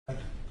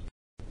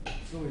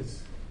It's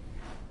always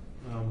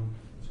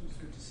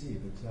good to see you,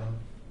 but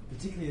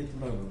particularly at the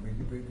moment,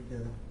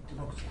 the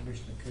Democracy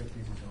Commission that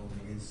Kirklees is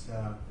holding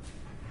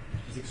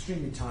is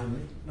extremely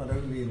timely, not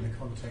only in the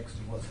context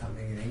of what's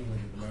happening in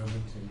England at the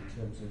moment in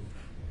terms of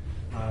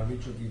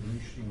regional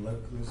devolution,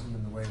 localism,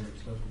 and the way in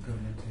which local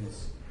government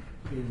is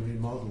being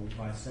remodelled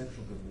by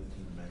central government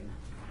in the main,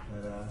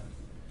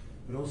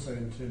 but also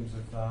in terms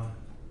of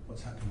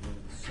what's happening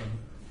with some,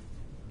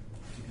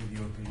 particularly the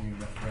European Union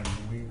referendum.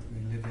 We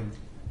live in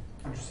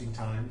interesting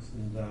times,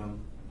 and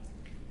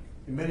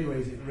in many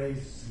ways it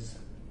raises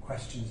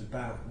questions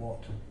about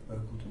what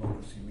local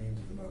democracy means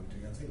at the moment.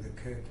 And I think that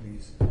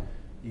Kirklees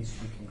needs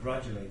to be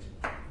congratulated,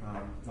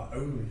 not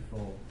only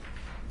for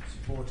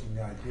supporting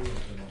the idea of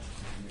the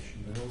Democracy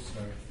Commission, but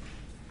also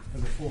for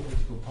the four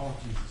political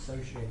parties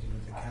associated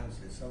with the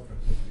council itself,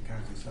 representing the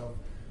council itself,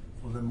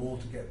 for them all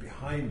to get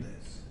behind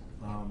this.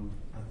 I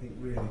think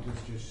really does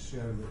just show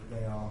that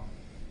they are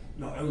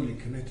not only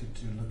committed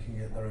to looking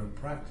at their own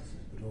practices,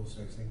 but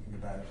also thinking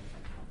about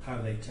how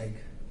they take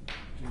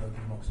local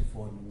democracy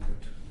forward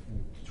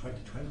in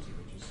 2020,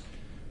 which is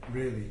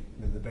really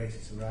the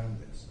basis around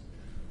this.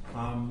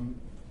 And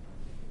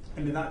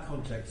in that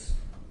context,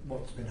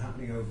 what's been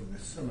happening over the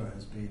summer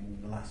has been,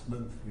 the last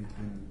month, we've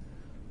been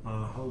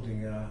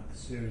holding a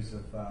series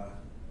of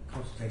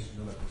consultations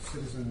with local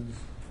citizens,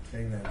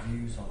 getting their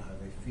views on how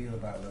they feel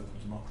about local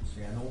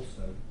democracy, and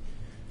also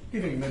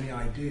giving many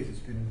ideas. It's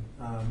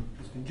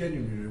been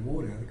genuinely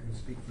rewarding. I think I can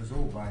speak for us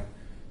all by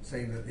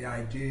saying that the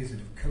ideas that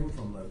have come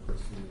from local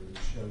citizens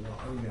show not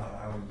only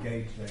how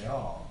engaged they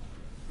are,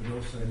 but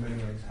also in many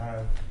ways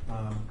how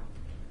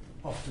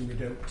often we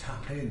don't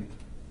tap in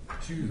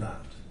to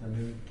that.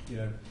 And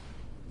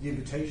the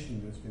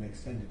invitation that's been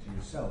extended to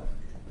yourself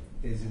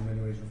is in many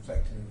ways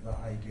reflective of that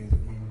idea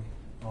that we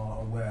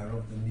are aware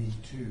of the need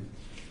to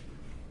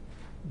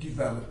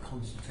develop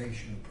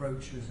consultation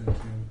approaches and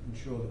to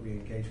ensure that we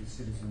engage with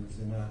citizens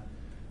in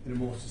a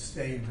more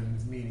sustained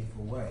and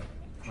meaningful way.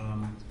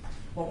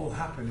 What will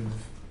happen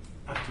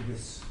after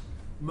this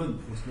month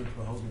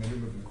we're holding a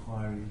number of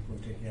inquiries, we're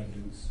taking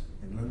evidence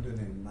in London,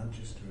 in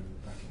Manchester,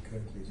 and back in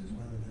Kirklees as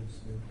well.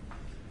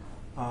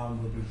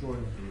 We'll be drawing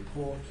up a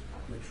report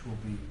which will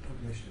be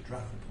published, a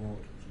draft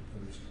report which will be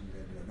published in the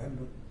end of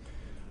November.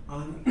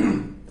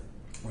 And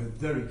we're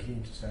very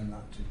keen to send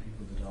that to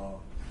people that are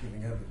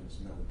giving evidence,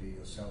 and that would be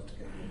yourself, to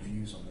get your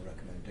views on the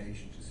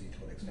recommendation, to see to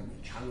what extent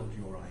we channeled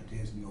your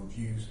ideas and your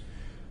views,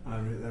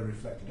 they're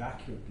reflected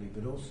accurately,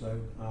 but also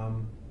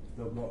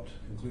that what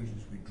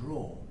conclusions we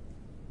draw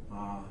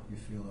you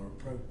feel are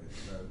appropriate.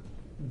 So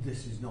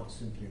this is not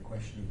simply a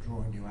question of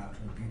drawing you out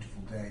on a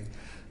beautiful day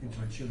into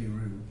a chilly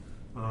room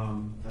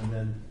and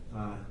then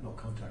not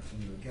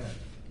contacting you again.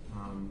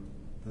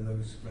 Then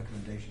those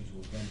recommendations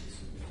will then be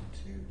submitted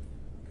to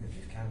the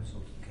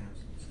council, to the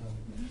council itself,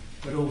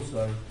 but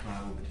also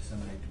will be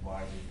disseminated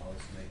widely to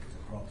policymakers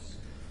across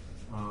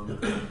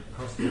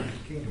the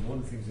United Kingdom. One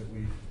of the things that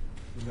we're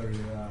very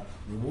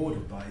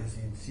rewarded by is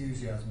the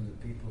enthusiasm that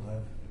people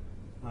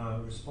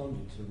have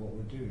responded to what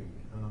we're doing.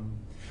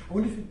 I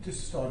wonder if you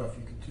just start off,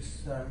 you could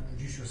just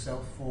introduce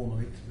yourself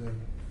formally to the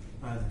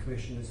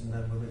commissioners, and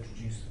then we'll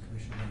introduce the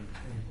commission on the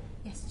table.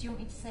 Yes, do you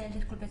want me to say a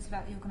little bit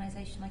about the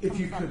organisation I come from? If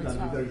you could,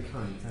 that'd be very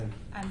kind,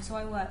 thank you. So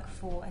I work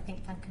for a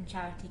think tank and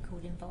charity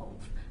called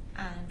Involve,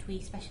 and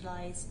we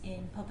specialise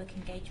in public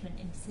engagement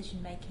in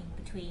decision making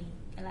between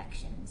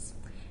elections.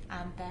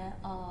 And there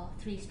are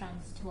 3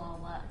 strands to our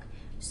work.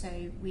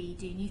 So we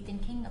do new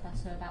thinking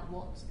about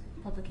what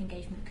public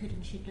engagement could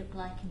and should look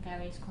like in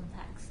various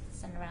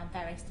contexts and around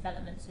various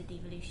developments, so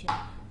devolution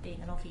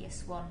being an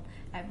obvious one.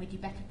 We do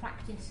better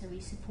practice, so we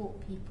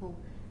support people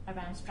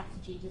around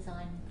strategy,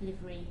 design,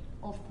 delivery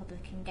of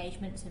public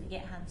engagement, so we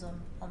get hands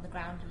on the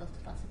ground. A lot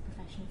of us are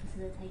professional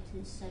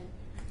facilitators, so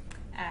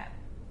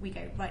we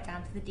go right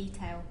down to the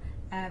detail,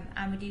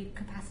 and we do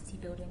capacity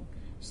building,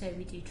 so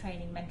we do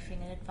training,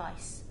 mentoring and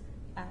advice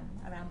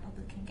around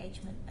public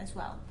engagement as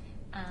well.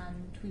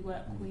 And we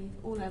work with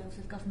all levels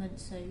of government,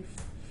 so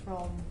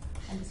from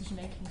decision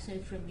making, so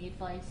from the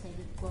advice, say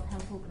the World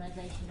Health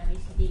Organization,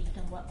 OECD, we've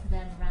done work with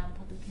them around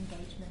public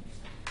engagement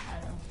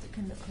and what it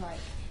can look like,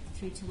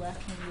 through to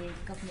working with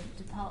government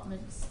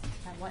departments,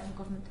 Whitehall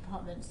government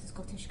departments, the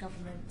Scottish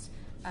Government,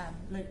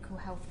 local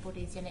health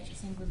bodies, the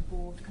NHS England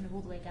Board, kind of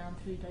all the way down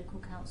through local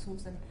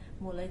councils and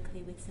more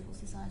locally with civil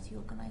society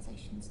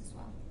organisations as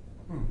well.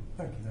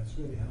 Thank you, that's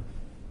really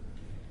helpful.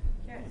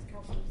 Yeah, it's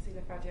Councillor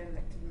Cecilia Fadio,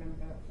 elected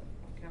member of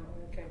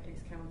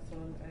Kirklees Council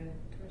and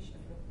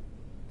Commissioner for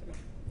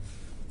Democracy.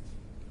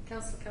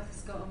 Councillor Cathy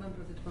Scott, a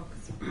member of the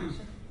Democracy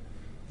Commission.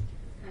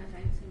 And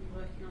I'm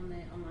working on the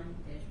online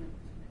engagement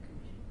for the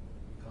Commission.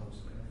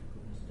 Governance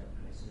and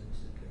Democratic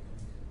Services at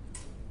Kirklees.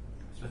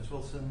 Spence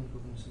Wilson,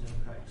 Governance and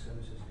Democratic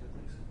Services at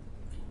Kirklees.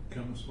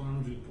 Councillor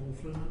Andrew Paul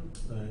Freeman,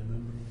 a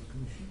member of the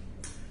Commission.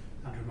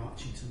 Andrew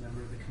Marchington,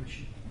 member of the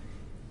Commission.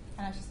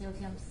 And as you say,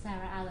 obviously I'm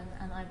Sarah Allan,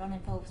 and I run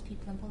Involve's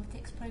People and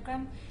Politics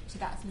programme. So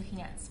that's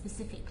looking at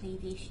specifically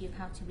the issue of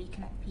how to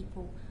reconnect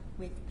people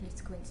with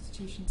political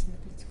institutions in the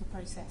political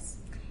process.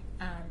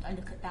 and I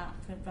look at that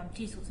from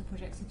two sorts of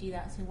projects to do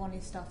that. So one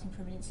is starting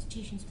from an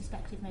institution's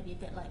perspective, maybe a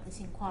bit like this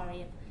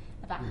inquiry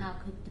about how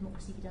could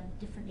democracy be done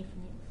differently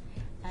from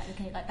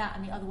looking at it like that,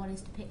 and the other one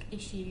is to pick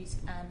issues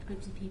and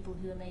groups of people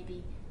who are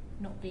maybe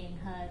not being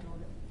heard, or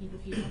people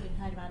who are not being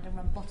heard around, and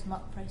run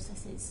bottom-up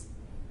processes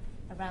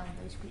around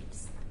those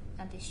groups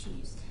and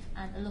issues.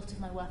 And a lot of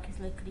my work is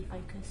locally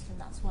focused, and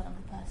that's why I'm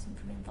the person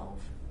from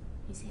Involve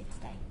who's here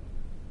today.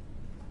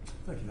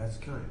 Thank you, that's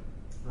kind.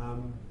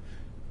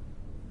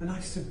 A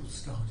nice simple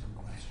starting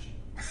question.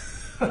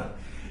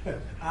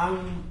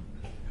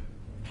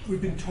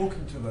 We've been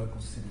talking to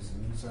local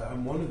citizens,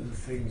 and one of the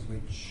things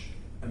which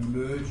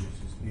emerges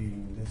as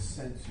being this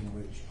sense in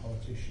which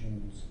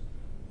politicians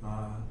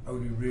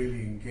only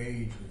really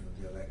engage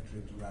with the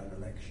electorate around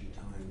election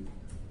time,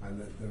 and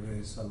that there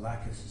is a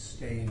lack of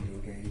sustained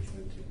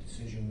engagement in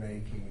decision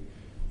making,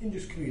 in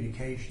just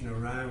communication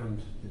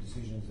around the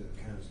decisions that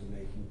the council are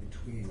making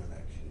between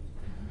elections.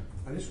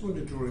 I just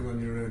wonder, drawing on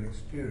your own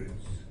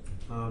experience,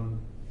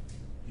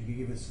 you could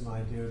give us some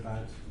idea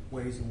about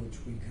ways in which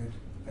we could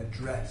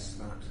address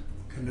that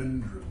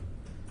conundrum,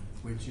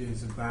 which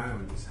is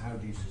abound, is how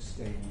do you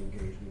sustain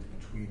engagement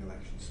between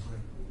election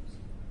cycles?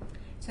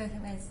 So I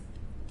think there's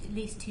at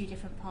least two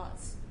different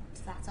parts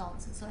to that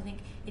answer. So I think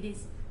it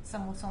is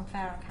somewhat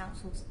unfair on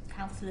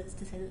councillors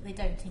to say that they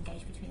don't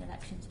engage between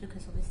elections,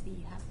 because obviously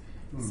you have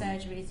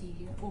surgeries, you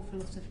do an awful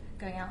lot of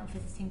going out and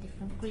visiting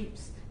different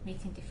groups,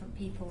 meeting different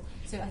people.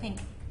 So I think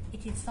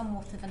it is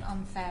somewhat of an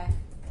unfair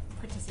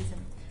criticism.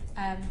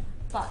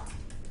 But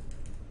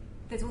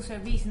there's also a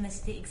reason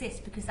this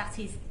exists, because that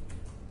is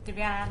the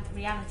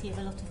reality of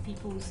a lot of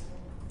people's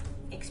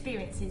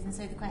experiences, and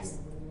so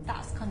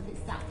that's kind of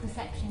it's that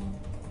perception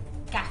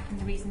gap and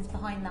the reasons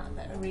behind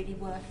that are really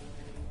worth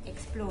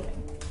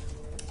exploring.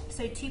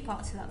 So two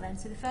parts to that then.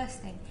 So the first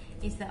thing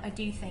is that I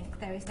do think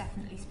there is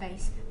definitely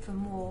space for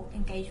more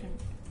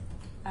engagement,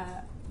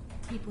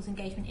 people's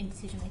engagement in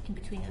decision making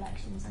between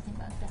elections. I think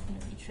that's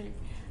definitely true,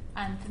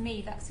 and for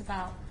me that's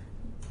about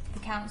the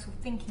council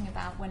thinking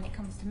about, when it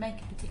comes to make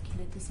a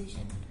particular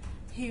decision,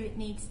 who it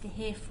needs to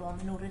hear from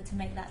in order to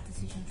make that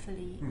decision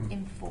fully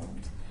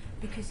informed,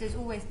 because there's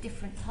always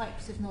different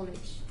types of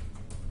knowledge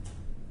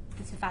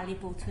that are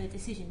valuable to a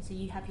decision. So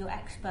you have your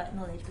expert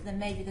knowledge, but then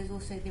maybe there's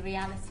also the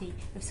reality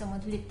of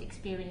someone's lived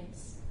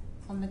experience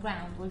on the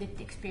ground, or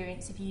lived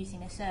experience of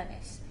using a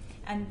service,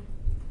 and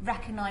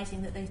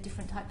recognising that those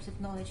different types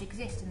of knowledge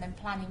exist, and then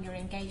planning your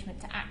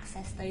engagement to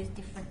access those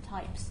different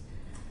types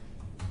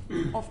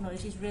of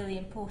knowledge is really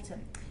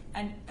important.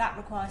 And that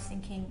requires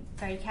thinking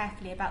very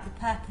carefully about the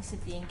purpose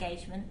of the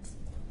engagement.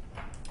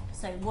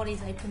 So what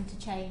is open to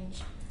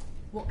change,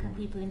 what can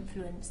people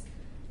influence,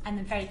 and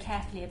then very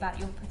carefully about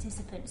your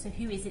participants. So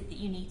who is it that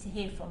you need to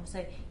hear from?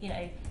 So, you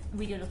know,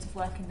 we do a lot of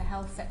work in the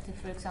health sector,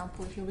 for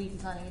example. If you're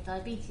redesigning a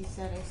diabetes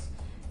service,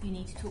 you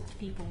need to talk to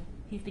people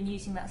who've been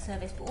using that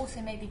service, but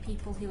also maybe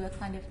people who are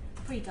kind of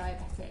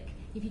pre-diabetic.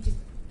 If you just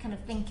kind of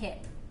think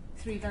it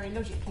through very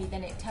logically,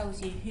 then it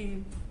tells you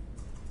who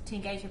to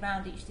engage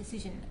around each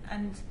decision.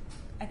 And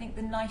I think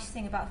the nice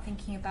thing about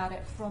thinking about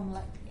it from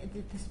like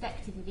the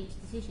perspective of each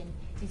decision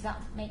is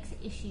that makes it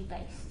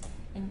issue-based.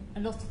 And a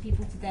lot of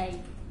people today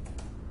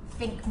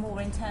think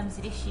more in terms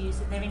of issues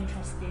that they're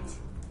interested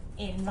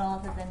in,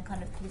 rather than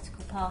kind of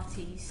political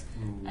parties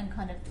and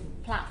kind of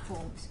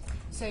platforms.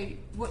 So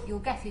what you'll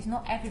get is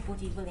not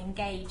everybody will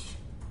engage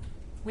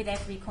with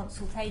every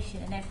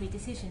consultation and every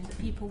decision, but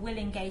people will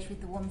engage with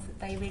the ones that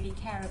they really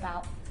care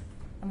about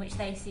and which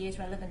they see as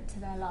relevant to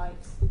their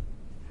lives.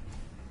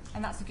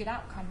 And that's a good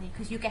outcome,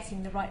 because you're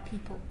getting the right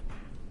people.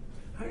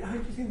 How do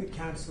you think that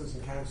councillors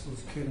and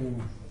councils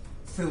can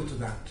filter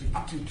that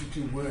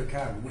to work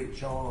out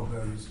which are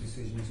those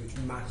decisions which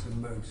matter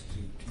most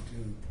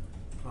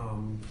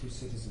to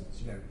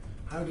citizens? You know,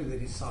 how do they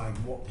decide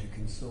what to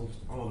consult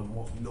on and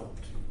what not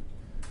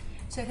to?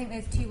 So I think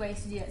there's two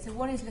ways to do it. So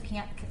one is looking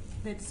at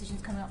the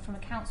decisions coming up from a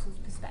council's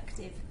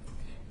perspective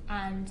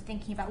and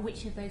thinking about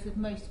which of those would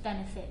most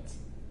benefit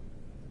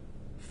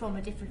from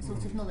a different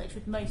sort of knowledge,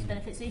 would most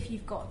benefit. So if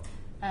you've got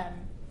an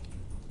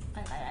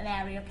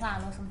area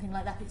plan or something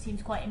like that, it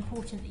seems quite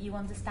important that you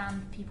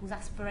understand people's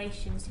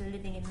aspirations who are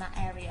living in that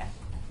area,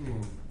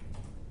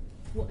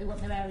 what they want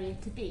their area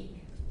to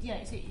be. You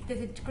know, so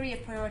there's a degree of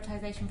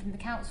prioritisation from the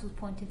council's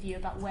point of view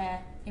about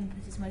where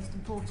input is most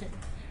important.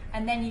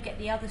 And then you get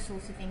the other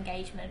sort of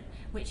engagement,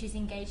 which is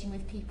engaging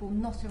with people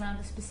not around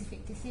a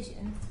specific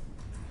decision,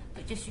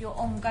 but just your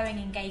ongoing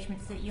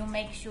engagement, so that you'll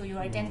make sure you're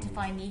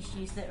identifying the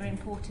issues that are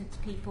important to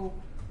people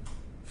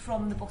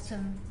from the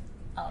bottom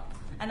up.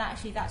 And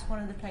actually that's one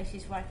of the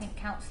places where I think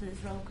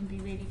councillors' role can be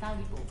really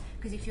valuable,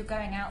 because if you're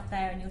going out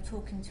there and you're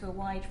talking to a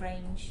wide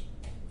range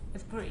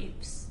of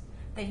groups,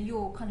 then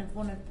you're kind of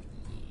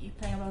you're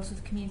playing a role as sort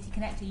of community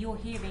connector. You're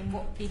hearing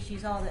what the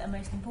issues are that are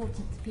most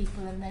important to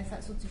people, and there's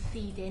that sort of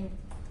feed in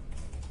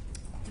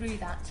through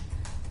that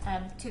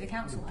to the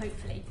council,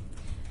 hopefully.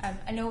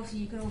 And also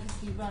you can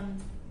obviously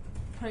run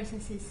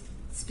processes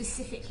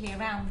specifically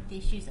around the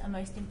issues that are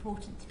most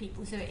important to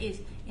people. So it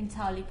is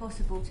entirely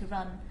possible to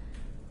run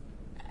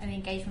an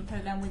engagement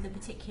programme with a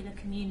particular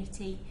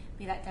community,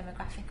 be that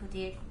demographic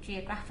or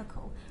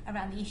geographical,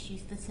 around the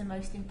issues that are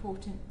most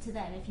important to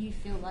them. If you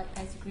feel like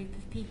there's a group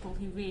of people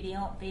who really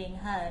aren't being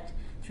heard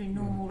through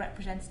normal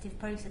representative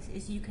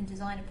processes, you can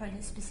design a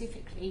process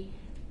specifically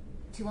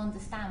to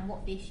understand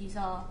what the issues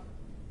are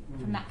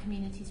from that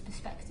community's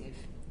perspective,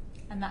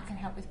 and that can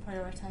help with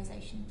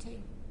prioritisation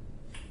too.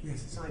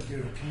 Yes, this idea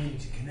of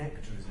community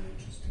connector is an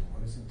interesting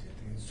one, isn't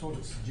it? It sort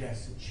of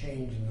suggests a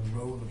change in the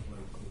role of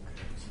local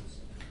councils,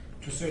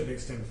 to a certain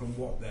extent from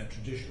what their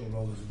traditional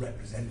role as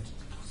representatives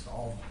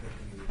of the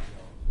community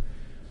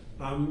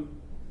are.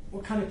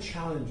 What kind of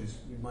challenges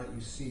might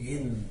you see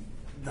in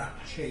that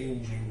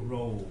changing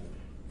role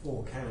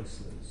for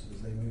councillors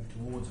as they move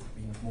towards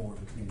being more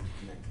of a community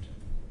connector?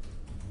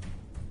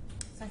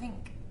 So I think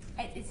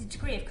it's a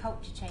degree of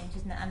culture change,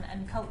 isn't it?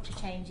 And culture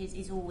change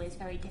is always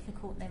very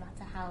difficult, no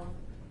matter how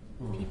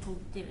people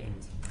do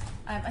it.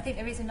 I think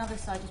there is another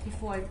side, just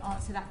before I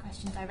answer that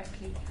question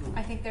directly,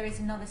 I think there is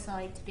another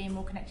side to being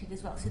more connected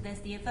as well. So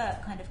there's the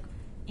overt kind of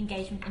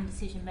engagement in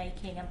decision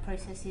making and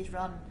processes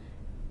run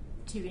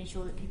to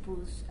ensure that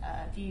people's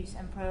views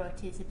and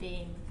priorities are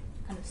being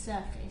kind of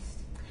surfaced.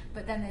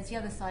 But then there's the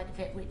other side of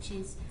it, which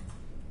is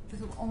the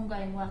sort of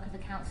ongoing work of the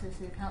council,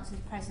 so the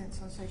council's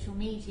presence on social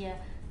media,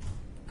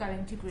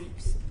 going to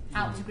groups,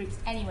 out to groups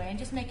anyway, and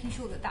just making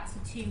sure that that's a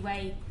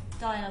two-way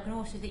dialogue, and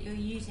also that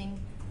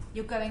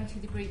you're going to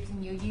the groups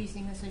and you're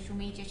using the social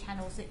media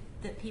channels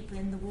that people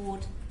in the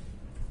ward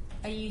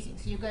are using.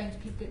 So you're going to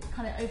people, the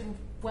kind of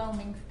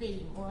overwhelming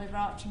theme or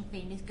overarching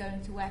theme is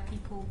going to where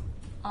people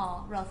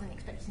are, rather than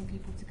expecting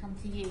people to come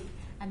to you,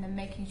 and then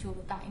making sure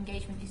that that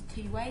engagement is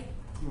two-way,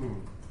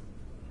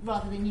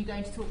 rather than you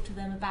going to talk to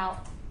them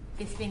about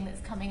this thing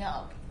that's coming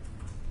up,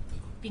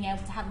 being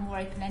able to have a more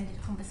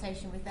open-ended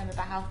conversation with them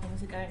about how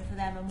things are going for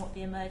them and what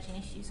the emerging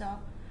issues are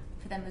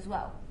for them as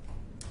well.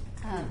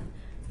 And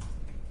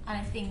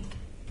I think,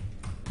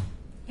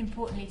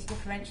 importantly, to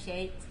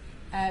differentiate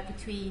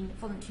between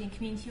voluntary and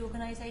community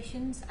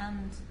organisations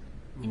and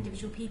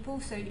individual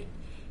people. So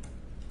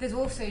there's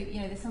also,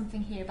 there's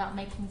something here about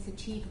making this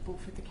achievable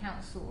for the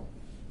council.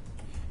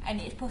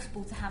 And it's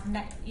possible to have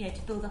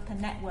to build up a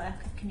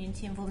network of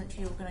community and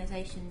voluntary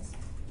organisations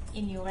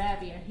in your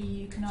area who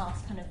you can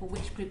ask kind of, well,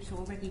 which groups are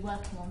already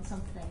working on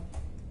something,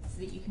 so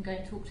that you can go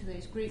and talk to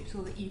those groups,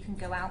 or that you can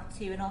go out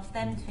to and ask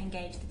them to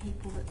engage the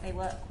people that they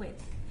work with.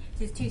 So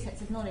there's two sets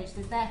of knowledge.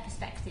 There's their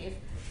perspective,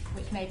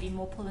 which may be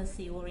more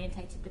policy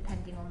orientated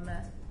depending on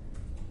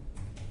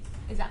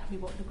exactly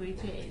what the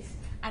group is,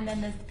 and then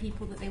there's the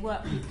people that they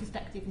work with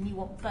perspective, and you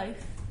want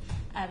both.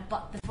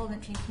 But the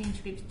voluntary and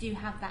community groups do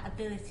have that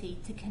ability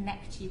to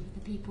connect you with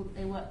the people that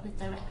they work with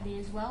directly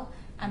as well,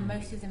 and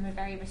most of them are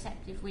very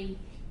receptive.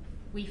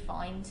 We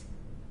find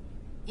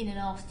in and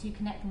asked to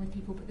connect them with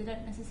people, but they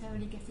don't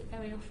necessarily get it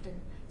very often.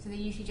 So they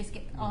usually just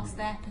get asked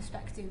their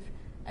perspective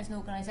as an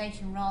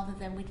organisation, rather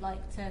than we'd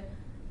like to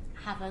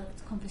have a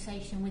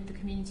conversation with the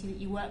community that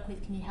you work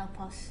with. Can you help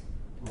us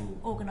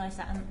organise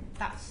that? And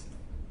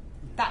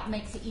that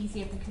makes it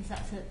easier, because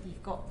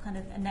you've got kind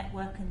of a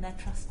network and they're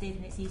trusted,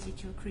 and it's easier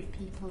to recruit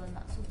people and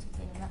that sort of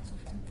thing, and that's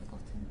often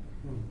forgotten.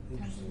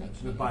 Interesting.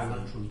 So the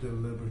bilateral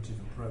deliberative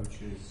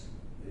approach is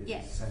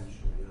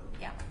essential.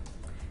 Yeah.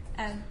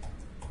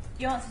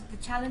 You answered the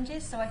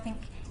challenges, so I think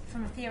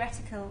from a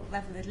theoretical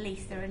level at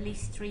least, there are at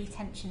least three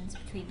tensions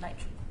between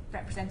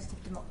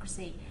representative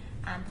democracy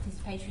and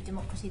participatory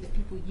democracy that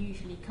people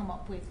usually come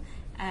up with,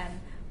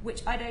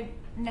 which I don't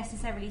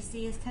necessarily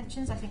see as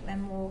tensions. I think they're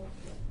more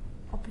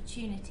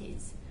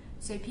opportunities.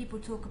 So people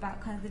talk about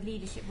kind of the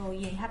leadership role.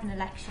 You have an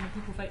election,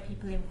 people vote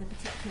people in with a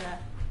particular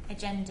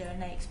agenda,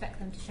 and they expect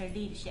them to show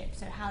leadership.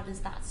 So how does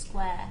that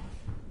square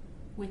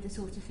with the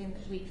sort of thing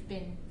that we've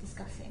been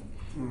discussing?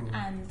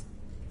 And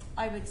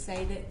I would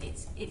say that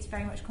it's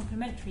very much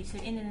complementary. So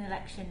in an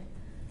election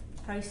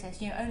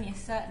process, only a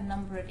certain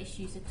number of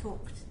issues are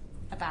talked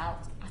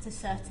about at a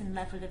certain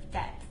level of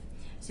depth.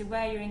 So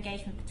where your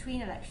engagement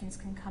between elections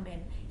can come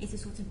in is a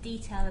sort of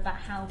detail about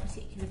how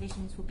particular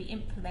visions will be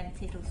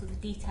implemented, or sort of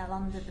detail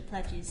under the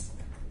pledges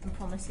and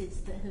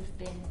promises that have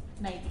been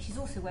made, which is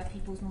also where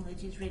people's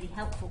knowledge is really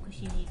helpful, because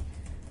you need,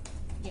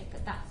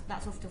 but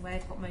that's often where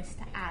they've got most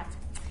to add.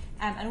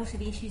 And also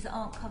the issues that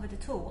aren't covered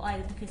at all,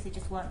 either because they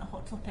just weren't a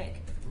hot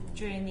topic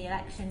during the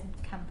election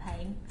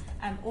campaign,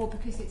 or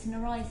because it's an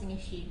arising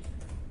issue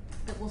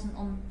that wasn't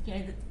on,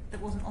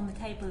 that wasn't on the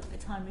table at the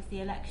time of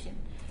the election.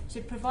 So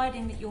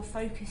providing that you're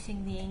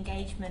focusing the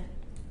engagement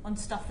on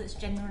stuff that's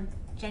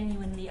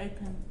genuinely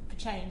open for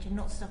change, and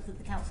not stuff that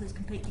the council is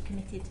completely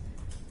committed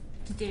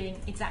to doing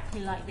exactly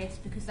like this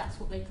because that's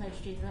what they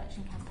pledged during the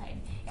election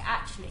campaign.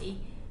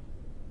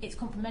 It's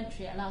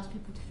complementary. It allows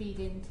people to feed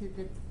into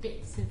the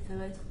bits of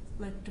the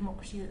local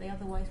democracy that they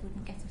otherwise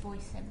wouldn't get a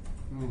voice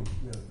in.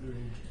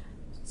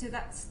 So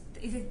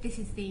this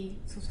is the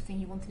sort of thing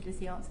you wanted as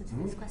the answer to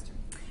this question.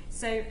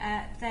 So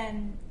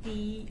then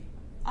the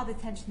other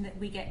tension that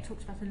we get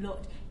talked about a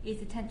lot is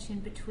the tension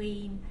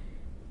between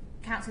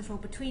council's role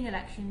between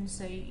elections.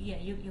 So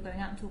you're going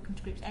out and talking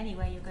to groups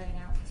anyway. You're going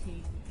out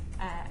to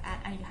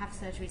and you have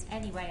surgeries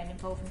anyway and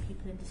involving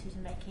people in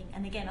decision making.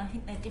 And again, I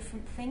think they're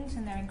different things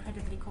and they're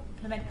incredibly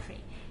complementary.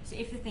 So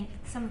if you think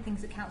some of the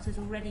things that councils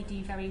already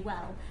do very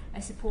well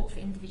are support for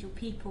individual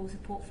people,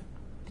 support for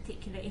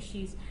particular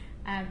issues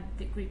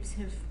that groups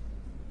have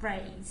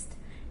raised,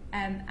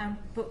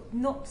 but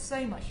not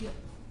so much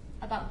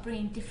about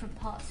bringing different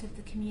parts of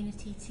the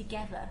community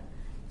together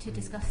to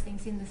discuss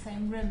things in the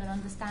same room and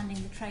understanding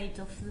the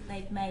trade-offs that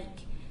they'd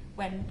make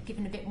when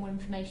given a bit more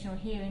information or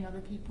hearing other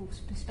people's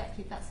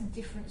perspective. That's a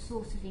different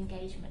sort of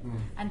engagement,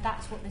 and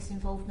that's what this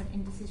involvement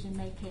in decision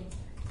making,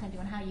 depending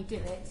on how you do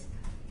it,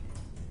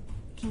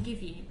 can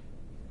give you.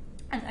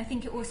 And I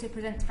think it also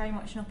presents very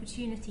much an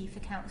opportunity for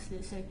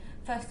councillors. So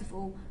first of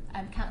all,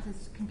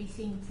 councillors can be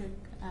seen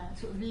to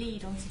sort of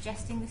lead on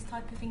suggesting this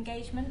type of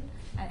engagement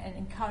and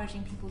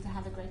encouraging people to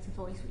have a greater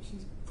voice, which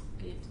is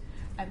good.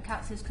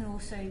 Councillors can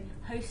also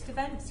host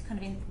events,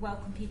 kind of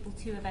welcome people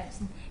to events,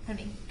 and kind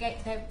of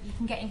you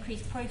can get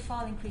increased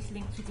profile, increased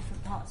links with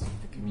different parts of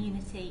the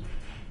community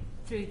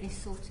through this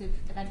sort of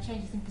event.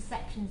 Changes in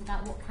perceptions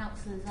about what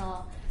councillors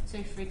are.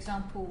 So, for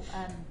example,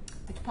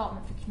 the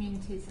Department for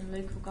Communities and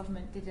Local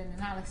Government did an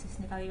analysis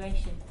and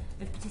evaluation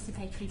of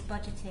participatory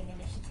budgeting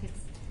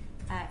initiatives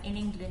in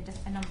England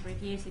a number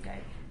of years ago,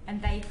 and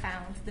they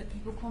found that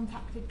people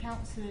contacted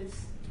councillors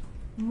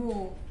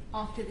more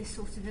after this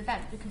sort of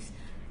event because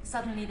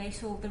suddenly they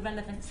saw the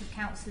relevance of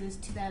councillors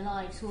to their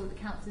lives, saw that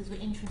the councillors were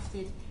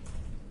interested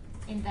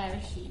in their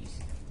issues.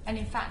 And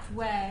in fact,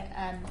 where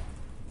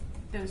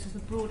there was sort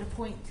of a broader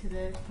point to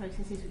the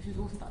processes, which was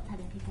also about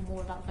telling people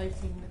more about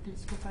voting in the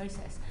political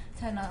process,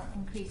 turnout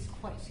increased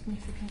quite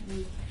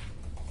significantly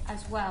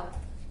as well.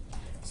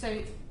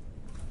 So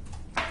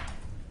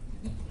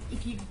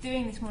if you're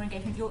doing this more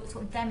engagement, you're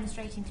sort of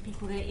demonstrating to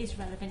people that it is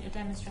relevant, you're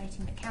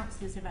demonstrating that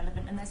councillors are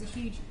relevant, and there's a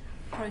huge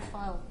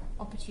profile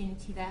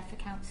opportunity there for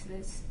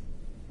councillors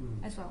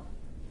as well.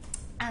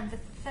 And the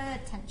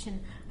third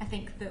tension, I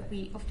think, that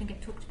we often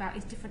get talked about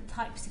is different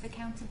types of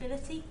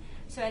accountability.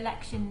 So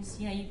elections,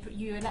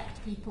 you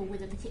elect people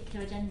with a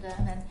particular agenda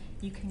and then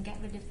you can get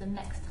rid of them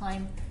next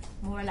time,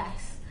 more or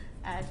less,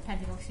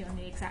 depending obviously on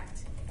the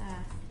exact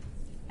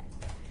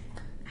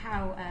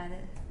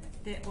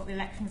what the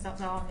election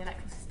results are on the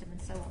electoral system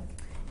and so on.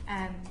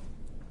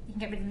 You can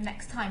get rid of them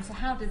next time. So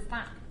how does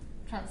that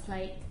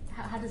translate?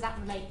 How does that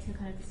relate to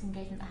kind of this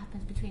engagement that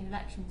happens between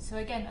elections? So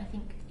again, I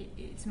think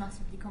it's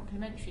massively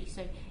complementary.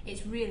 So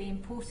it's really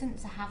important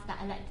to have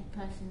that elected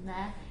person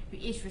there who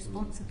is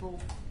responsible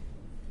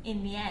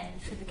in the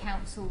end for the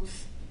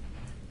council's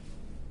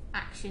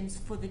actions,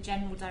 for the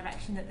general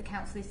direction that the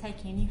council is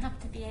taking, and you have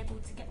to be able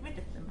to get rid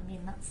of them. I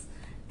mean, that's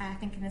I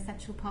think an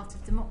essential part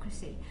of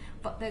democracy.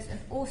 But there's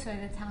also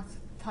the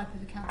type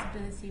of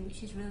accountability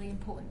which is really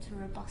important to a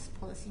robust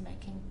policy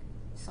making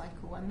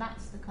cycle, and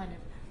that's the kind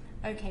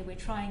of, okay, we're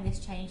trying this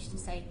change to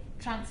say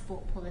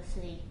transport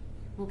policy,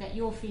 we'll get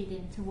your feed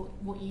into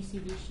what you see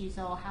the issues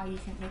are, how you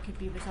think they could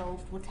be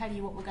resolved, we'll tell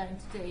you what we're going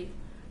to do,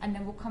 and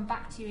then we'll come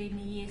back to you in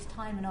a year's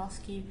time and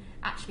ask you,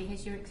 actually,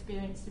 has your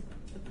experience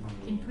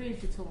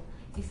improved at all?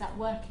 Is that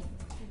working?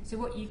 So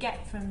what you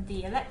get from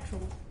the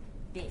electoral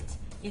bit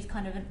is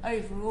kind of an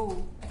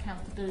overall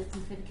accountability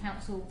for the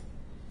council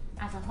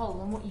as a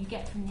whole, and what you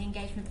get from the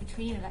engagement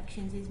between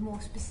elections is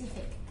more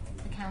specific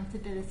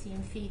accountability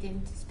and feed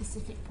into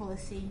specific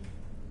policy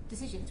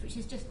decisions, which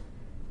is just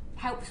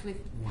helps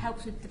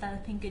with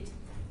developing good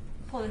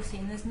policy,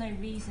 and there's no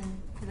reason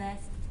for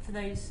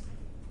those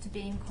to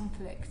be in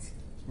conflict.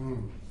 No.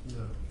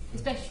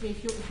 Especially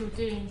if you're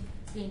doing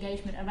the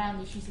engagement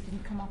around issues that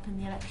didn't come up in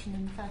the election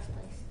in the first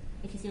place,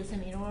 if you see what I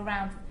mean, or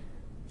around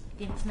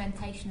the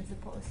implementation of the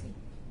policy.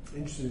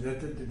 Interesting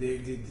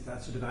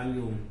that sort of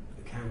annual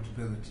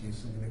accountability is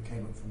something that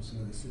came up from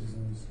some of the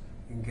citizens'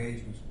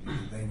 engagements.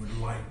 They would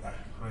like that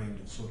kind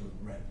of sort of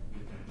rep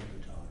over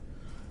time.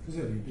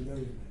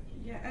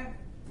 Yeah,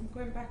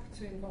 going back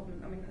to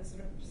involvement, I mean, as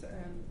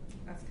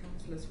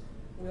councillors,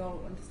 we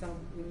all understand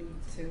we need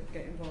to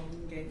get involved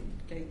and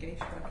get engaged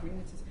with our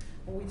communities,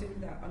 and we do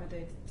that on a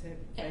day-to-day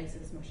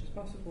basis as much as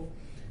possible.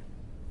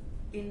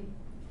 In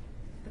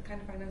the kind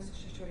of financial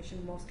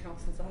situation most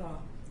councils are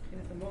in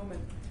at the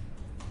moment,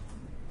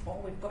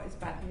 all we've got is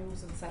bad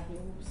news and sad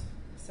news.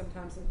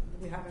 Sometimes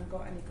we haven't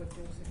got any good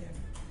news again.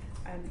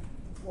 And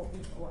what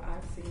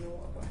I've seen,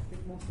 or what I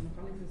think most of my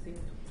colleagues have seen,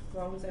 we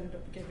always end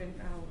up giving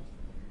out,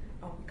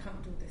 oh, we can't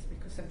do this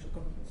because central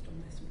government's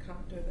done this, we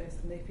can't do this,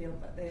 and they feel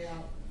that they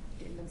are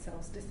getting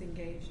themselves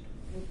disengaged.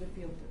 We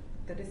feel that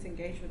they're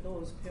disengaged with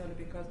us purely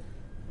because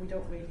we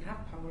don't really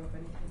have power of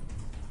anything.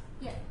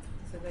 Yeah.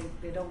 So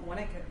they don't want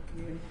to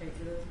communicate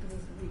with us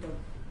because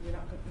we're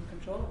not in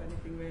control of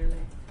anything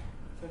really.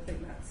 So I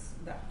think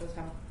that does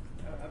have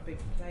a big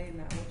play in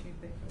that. What do you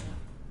think of that?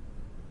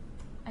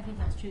 I think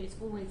that's true. It's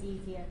always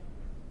easier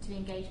to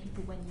engage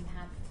people when you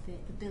have the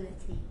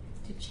ability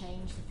to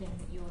change the thing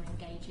that you're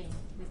engaging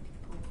with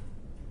people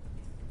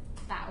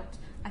about.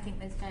 I think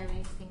there's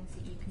various things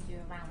that you can do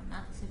around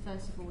that. So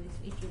first of all,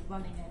 if you're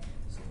running a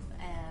sort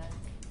of,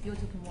 you're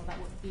talking more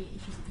about what the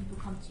issues that people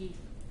come to you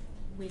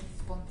with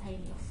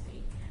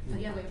spontaneously. But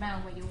the other way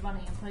around, where you're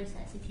running a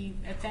process, if you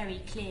are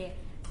very clear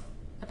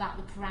about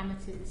the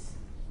parameters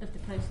of the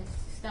process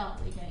to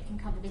start with, it can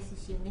cover this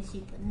issue and this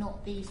issue, but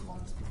not these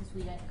ones because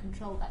we don't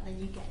control that, then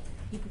you get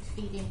people to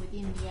feed in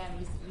within the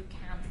areas that you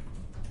can.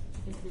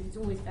 Because it's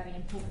always very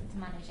important to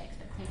manage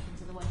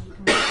expectations, otherwise you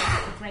can run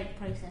a great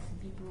process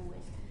and people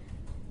always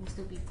will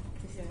still be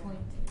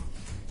disappointed.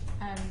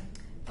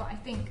 But I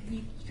think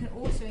you can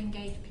also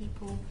engage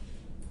people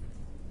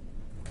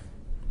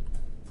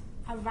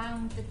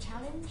around the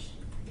challenge.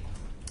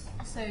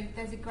 So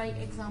there's a great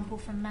example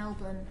from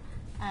Melbourne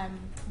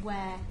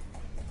where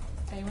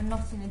they were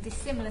not in a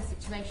dissimilar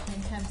situation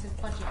in terms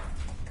of budget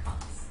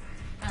cuts.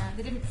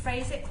 They didn't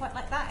phrase it quite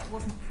like that. It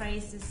wasn't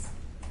phrased as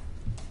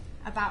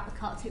about the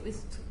cuts. It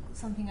was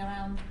something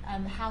around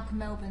how can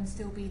Melbourne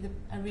still be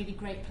a really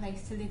great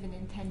place to live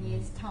in 10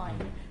 years' time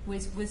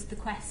was the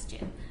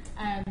question.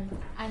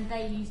 And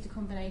they used a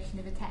combination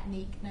of a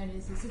technique known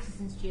as the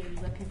citizens' jury,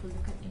 where people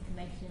look at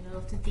information in a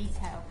lot of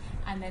detail,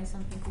 and then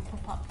something called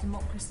pop-up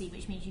democracy,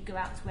 which means you go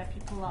out to where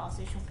people are,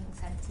 so shopping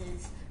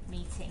centres,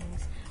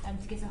 meetings,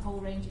 to get a whole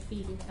range of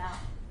feeling about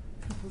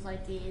people's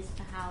ideas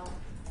for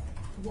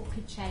what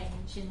could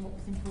change and what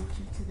was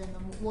important to them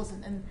and what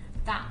wasn't. And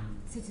that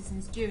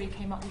citizens' jury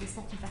came up with a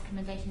set of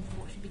recommendations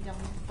for what should be done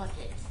with the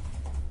budget.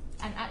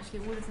 And actually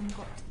all of them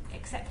got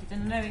accepted.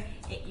 And I know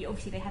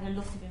obviously they had a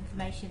lot of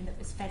information that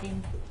was fed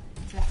into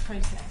that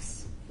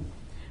process.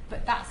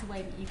 But that's a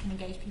way that you can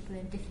engage people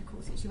in a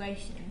difficult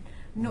situation,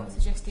 not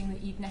suggesting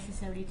that you'd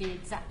necessarily do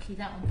exactly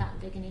that on that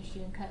big an issue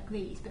in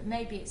Kirklees, but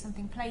maybe it's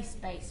something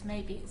place-based,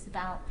 maybe it's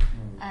about,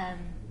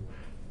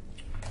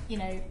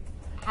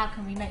 how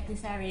can we make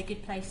this area a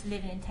good place to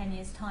live in 10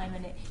 years' time,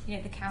 and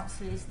the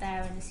council is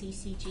there and the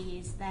CCG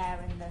is there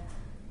and the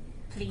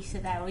police are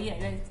there, or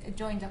a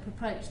joined up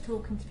approach,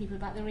 talking to people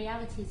about the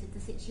realities of the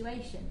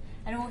situation.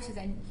 And also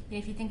then,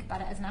 if you think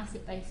about it as an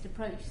asset-based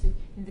approach, so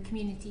the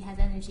community has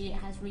energy, it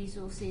has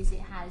resources, it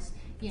has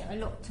a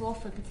lot to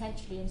offer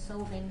potentially in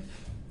solving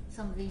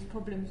some of these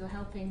problems or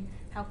helping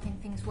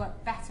things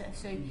work better.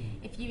 So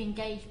if you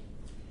engage,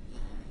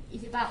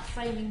 it's about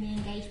framing the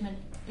engagement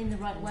in the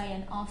right way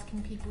and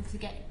asking people to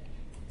get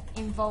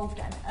involved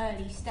at an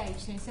early stage.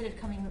 So instead of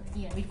coming,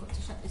 we've got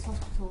to shut this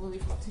hospital or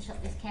we've got to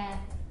shut this care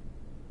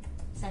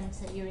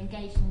centre, you're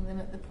engaging them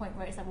at the point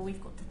where it's like, well,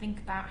 we've got to think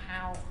about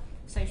how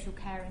social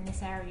care in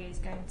this area is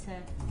going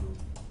to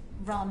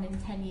run in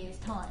 10 years'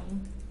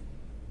 time.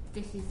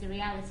 This is the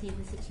reality of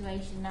the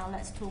situation. Now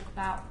let's talk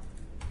about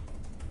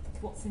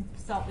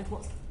start with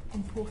what's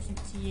important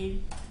to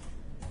you,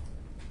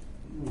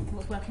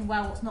 what's working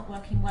well, what's not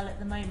working well at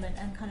the moment,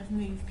 and kind of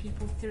move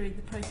people through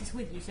the process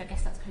with you. So I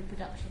guess that's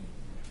co-production.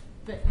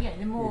 But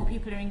the more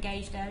people are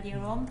engaged earlier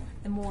on,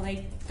 the more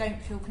they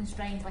don't feel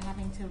constrained by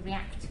having to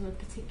react to a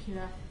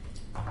particular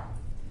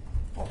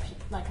option,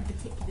 like a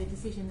particular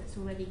decision that's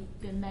already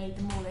been made.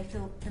 The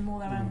more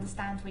they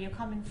understand where you're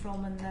coming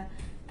from and the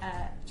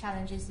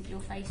challenges that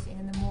you're facing,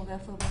 and the more they'll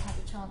feel they have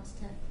a chance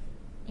to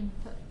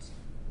input.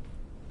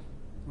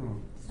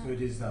 So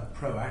it is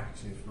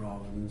proactive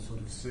rather than sort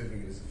of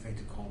serving it as a fait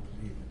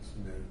accompli.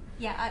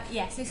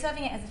 So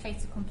serving it as a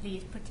fait accompli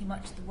is pretty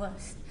much the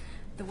worst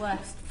the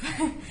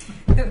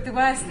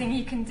worst thing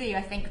you can do,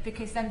 I think,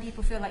 because then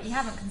people feel like you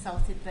haven't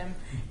consulted them.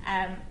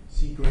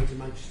 See Greater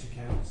Manchester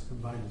Counts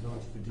combined as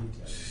onto the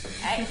details.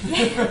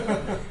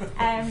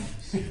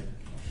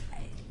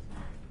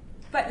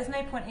 But there's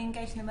no point in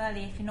engaging them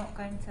early if you're not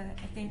going to,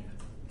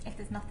 if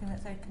there's nothing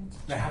that's open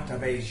to. They have to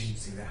have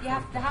agency. There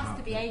has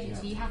to be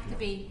agency. You have to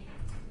be.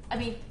 I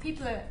mean,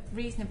 people are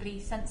reasonably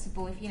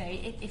sensible.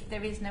 If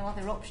there is no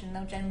other option,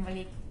 they'll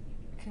generally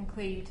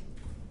conclude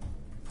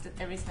that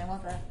there is no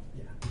other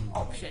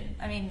option.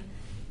 I mean,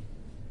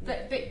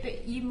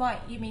 but you might.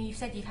 You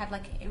said you've had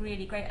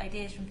really great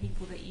ideas from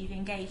people that you've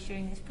engaged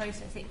during this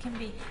process. It can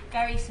be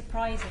very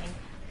surprising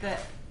that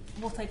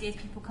what ideas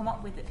people come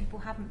up with that people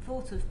haven't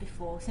thought of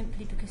before,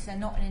 simply because they're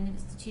not in an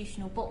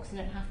institutional box. They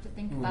don't have to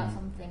think about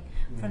something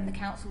from the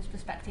council's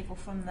perspective or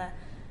from the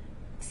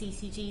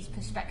CCG's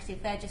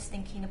perspective. They're just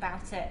thinking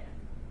about it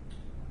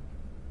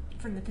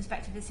from the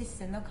perspective of the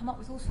citizen. They'll come up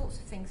with all sorts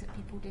of things that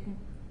people didn't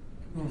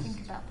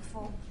think about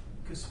before.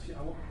 Because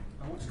I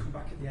want to come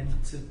back at the end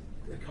to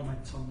a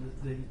comment on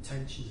the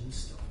tensions and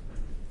stuff.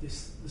 The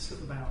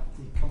stuff about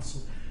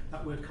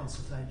that word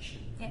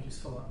consultation. Yeah.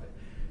 Just follow that bit.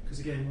 Because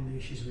again, one of the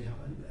issues we have,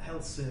 and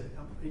health service,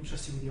 I'm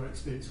interested with your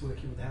experience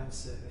working with the health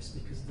service,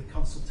 because the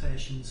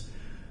consultations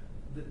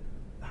that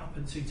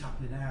seem to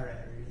happen in our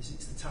areas,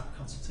 it's the type of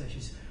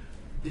consultations,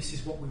 this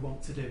is what we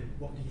want to do,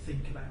 what do you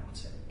think about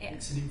it? Yeah.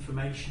 It's an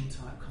information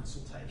type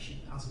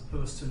consultation as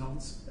opposed to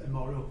a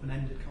more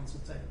open-ended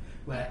consultation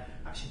where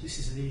actually this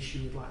is the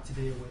issue we'd like to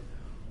deal with,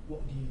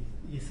 what do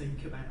you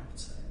think about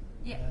it?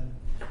 Yeah.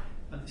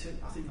 And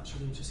I think that's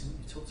really interesting what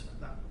you talked about,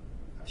 that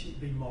actually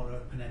being more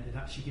open-ended,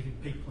 actually giving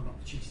people an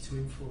opportunity to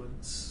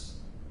influence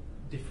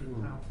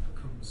different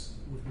outcomes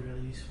would be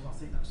really useful. I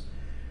think that's,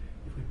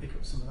 if we pick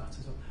up some of that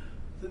as well.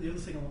 The other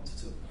thing I wanted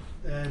to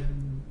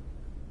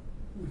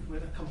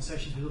we've had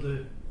conversations with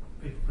other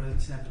people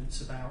presenting evidence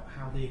about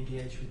how they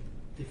engage with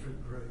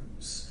different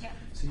groups. Yeah.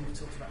 So you've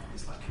talked about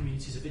it's like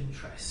communities of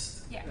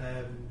interest. Yeah.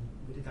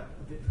 We did that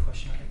a bit of a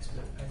question about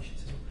expert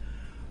patients as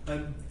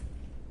well.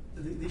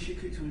 The issue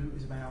curriculum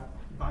is about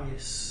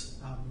bias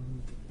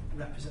and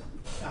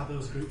are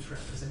those groups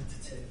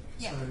representative?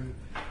 Yeah.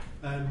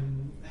 So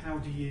how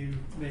do you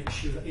make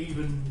sure that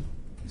even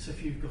so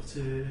if you've got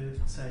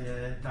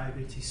a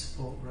diabetes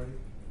support group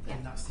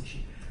and that's the issue,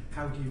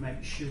 how do you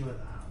make sure that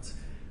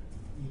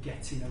you're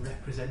getting a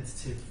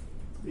representative,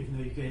 even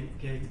though you're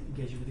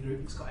engaging with a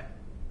group that's got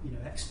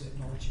expert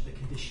knowledge of the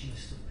condition and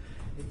stuff,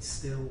 it's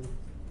still,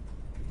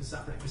 does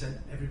that represent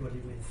everybody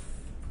with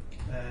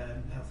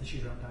health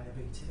issues around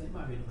diabetes? It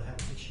might be another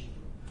health issue.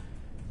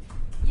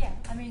 Yeah,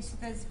 I mean, so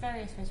there's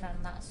various ways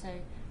around that. So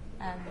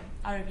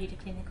I reviewed a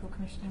clinical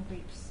commissioning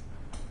group's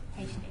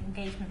patient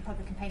engagement,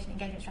 public and patient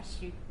engagement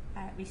strategy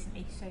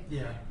recently, so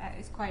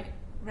it's quite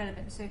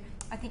relevant. So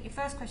I think your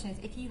first question is,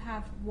 if you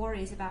have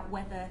worries about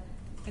whether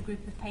a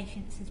group of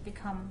patients has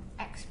become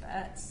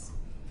experts,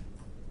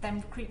 then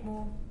recruit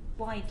more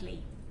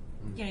widely.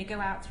 Go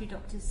out through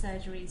doctors'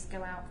 surgeries,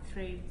 go out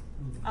through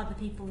other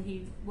people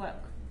who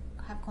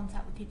have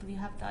contact with people who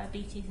have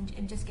diabetes,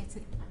 and just get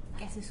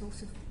a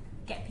source of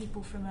get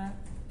people from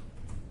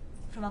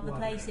other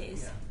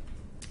places.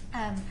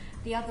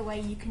 The other way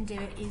you can do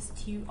it is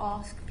to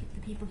ask the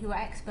people who are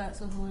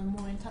experts or who are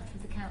more in touch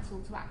with the council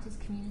to act as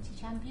community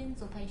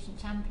champions or patient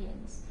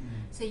champions.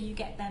 So you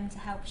get them to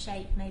help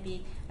shape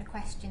maybe a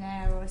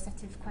questionnaire or a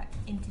set of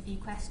interview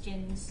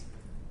questions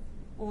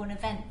or an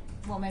event.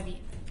 Well,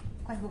 maybe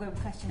we'll go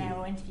with questionnaire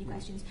or interview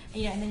questions.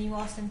 And then you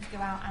ask them to go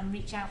out and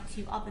reach out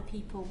to other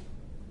people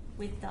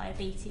with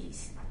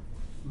diabetes.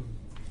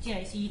 So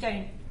you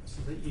don't.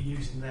 So that you're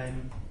using their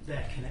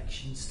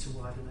connections to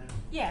widen out.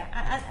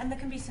 Yeah, and there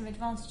can be some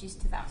advantages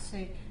to that.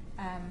 So,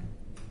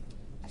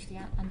 actually,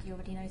 Andy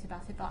already knows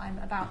about it, but I'm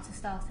about to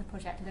start a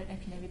project. I don't know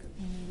if you know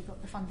we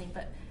got the funding,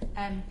 but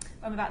I'm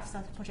about to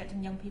start a project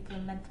on young people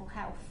and mental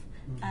health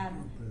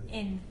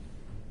in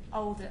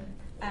Oldham,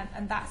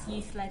 and that's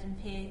youth-led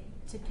and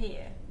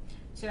peer-to-peer.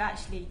 So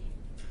actually,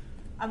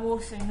 I'm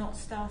also not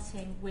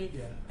starting with,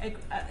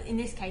 in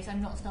this case,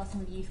 I'm not starting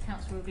with a youth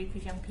council or a group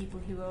of young people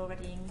who are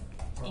already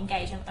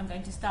engaged. I'm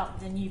going to start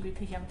with a new group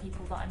of young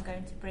people that I'm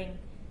going to bring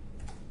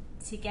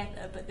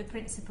together, but the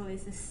principle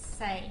is the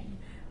same,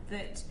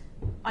 that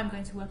I'm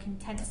going to work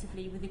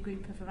intensively with a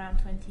group of around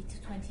 20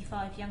 to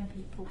 25 young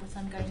people, but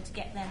I'm going to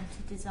get them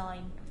to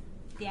design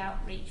the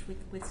outreach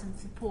with some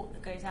support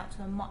that goes out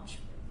to a much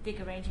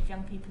bigger range of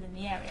young people in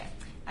the area,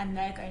 and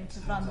they're going to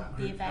run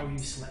the event. How are you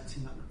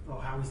selecting that,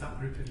 or how is that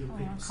group of young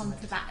people I'll come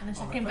to that in a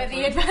second, but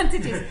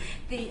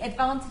the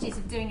advantages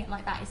of doing it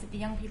like that is that the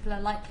young people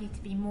are likely to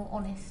be more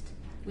honest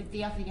with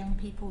the other young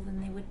people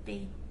than they would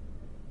be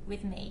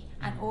with me,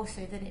 and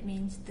also that it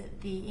means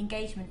that the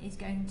engagement is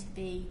going to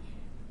be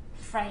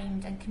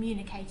framed and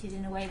communicated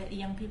in a way that the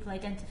young people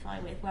identify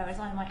with, whereas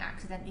I might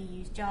accidentally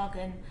use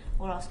jargon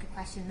or ask a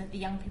question that the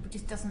young people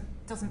just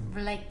doesn't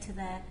relate to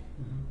their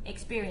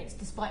experience,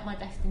 despite my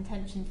best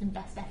intentions and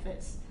best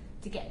efforts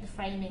to get the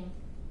framing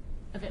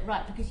of it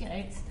right, because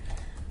it's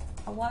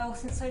a while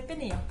since I've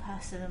been a young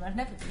person, and I've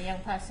never been a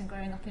young person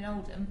growing up in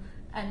Oldham,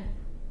 and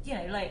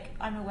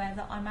I'm aware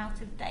that I'm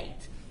out of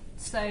date,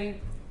 so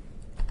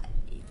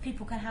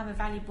people can have a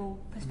valuable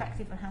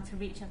perspective on how to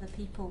reach other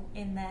people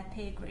in their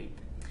peer group.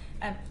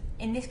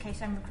 In this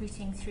case, I'm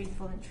recruiting through the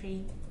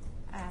voluntary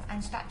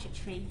and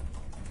statutory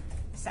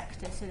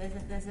sector, so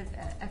there's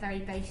a very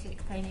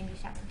basic plain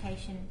English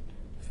application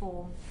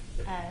form.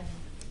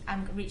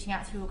 I'm reaching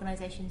out through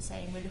organisations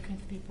saying we're looking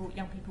for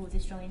young people with a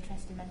strong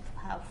interest in mental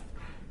health,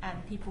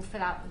 and people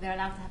they're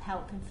allowed to have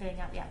help in filling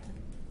out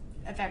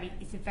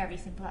it's a very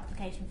simple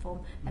application form,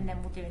 and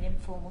then we'll do an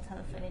informal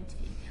telephone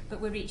interview.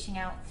 But we're reaching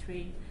out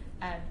through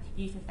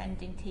youth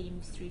offending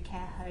teams, through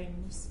care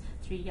homes,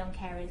 through young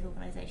carers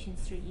organisations,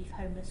 through youth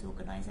homeless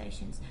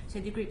organisations. So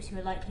the groups who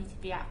are likely to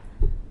be at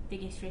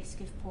biggest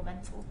risk of poor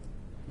mental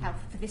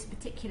health for this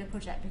particular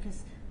project,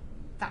 because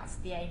that's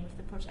the aim of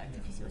the project,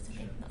 if you see what I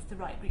mean. That's the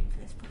right group for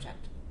this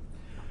project.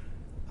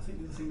 I think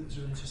the other thing that was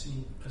really interesting in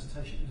your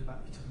presentation was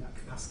about you talking about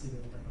capacity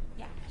building.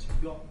 Yeah.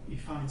 So you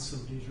find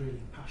somebody who's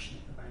really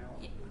passionate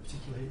about a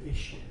particular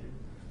issue.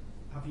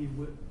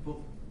 But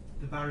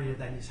the barrier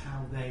then is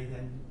how they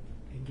then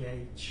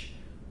engage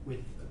with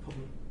a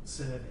public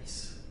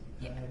service,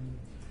 and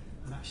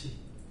actually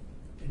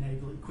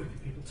equipping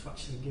people to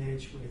actually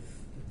engage with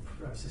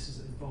the processes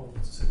that are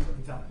involved. So you've got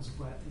examples of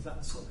where is that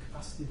the sort of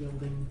capacity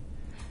building?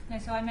 No,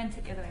 so I meant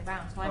it the other way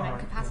around. So I meant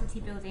capacity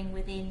building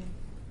within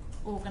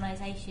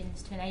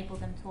organisations to enable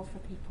them to offer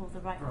people the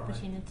right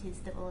opportunities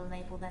that will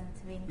enable them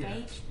to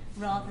engage,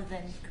 rather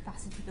than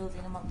capacity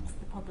building amongst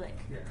the public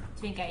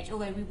to engage.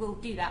 Although we will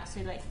do that,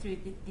 so through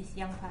this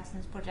young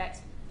person's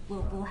project,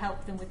 we'll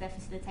help them with their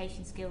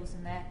facilitation skills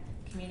and their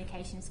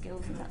communication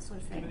skills and that sort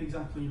of thing. Give an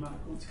example you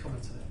might want to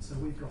comment on it. So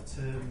we've got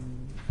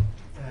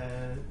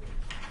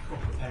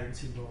corporate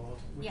parenting board,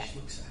 which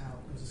looks at how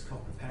there's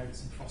corporate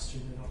parents and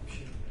fostering and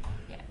adoption.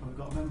 And we've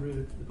got a member of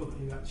the board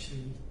who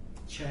actually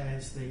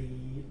chairs the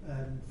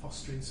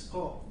fostering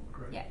support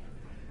group.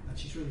 and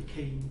she's really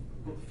keen.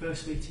 But the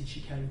first meeting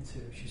she came to,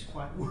 she was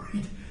quite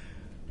worried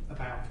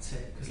about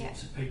it because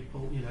lots of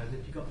people, you know,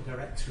 that you've got the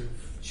director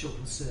of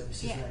children's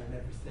services there and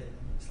everything,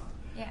 and it's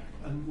like.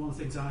 And one of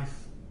the things I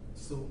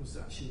thought was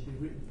that she'd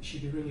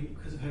be really,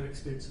 because of her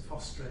experience of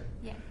fostering,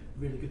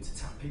 really good to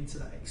tap into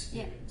that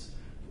experience.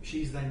 But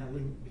she's then a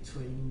link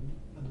between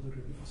another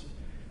group of fosters.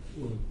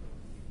 Well,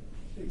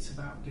 it's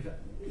about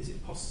is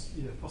it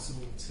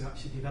possible to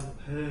actually develop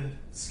her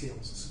skills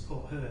and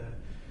support her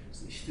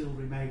so that she still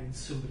remains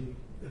somebody.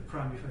 The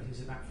primary focus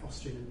is about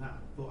fostering and that,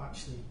 but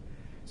actually,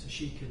 so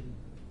she can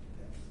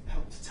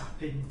help to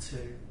tap into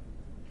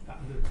that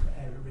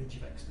area range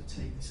of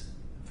expertise,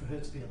 and for her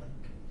to be a link.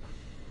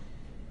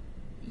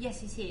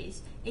 Yes, it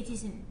is. It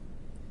isn't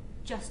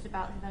just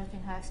about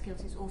developing her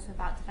skills, it's also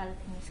about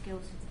developing the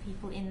skills of the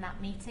people in that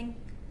meeting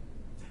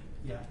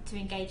to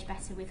engage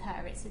better with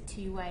her. It's a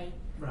two-way.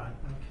 Right,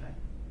 okay.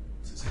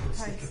 So it's a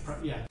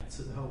holistic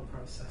to the whole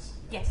process.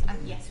 Yes,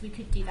 and yes, we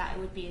could do that. It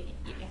would be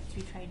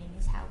through training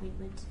is how we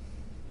would.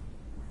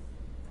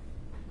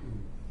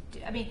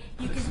 I mean,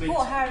 you can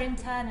support her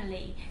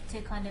internally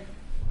to kind of.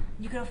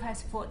 You could offer her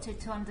support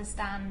to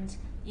understand,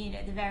 you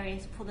know, the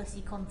various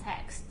policy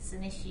contexts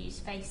and issues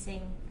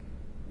facing.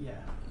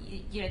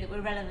 You know, that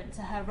were relevant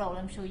to her role.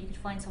 I'm sure you could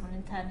find someone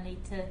internally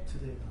to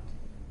do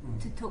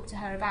that. To talk to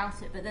her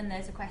about it. But then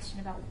there's a question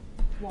about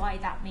why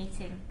that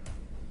meeting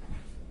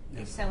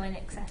is so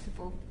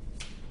inaccessible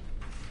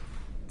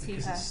to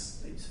her.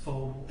 It's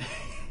formal.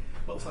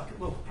 Well, it's like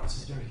perhaps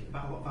it's very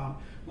about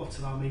a lot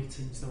of our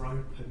meetings. They're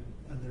open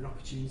and there are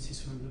opportunities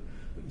for them.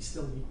 But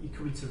you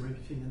come into a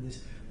meeting and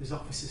there's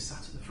officers sat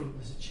at the front.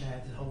 There's a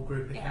chair. There's a whole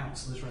group of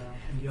counsellors around,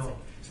 and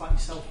it's like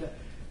yourself that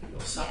you're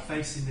sat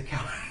facing the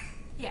camera.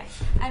 Yeah,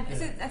 so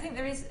I think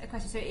there is a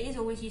question. So it is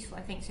always useful,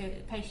 I think. So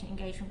patient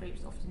engagement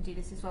groups often do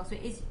this as well. So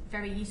it is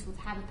very useful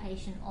to have a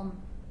patient on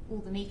all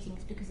the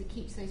meetings because it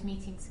keeps those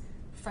meetings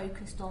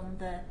focused on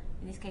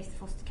in this case, the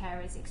foster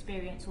carer's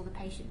experience or the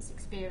patient's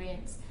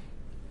experience.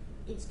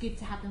 It's good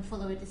to have them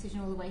follow a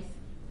decision all the way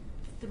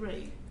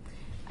through.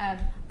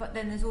 But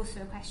then there's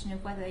also a question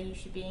of whether you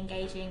should be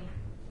engaging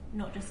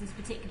not just this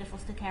particular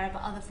foster carer,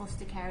 but other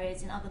foster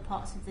carers in other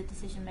parts of the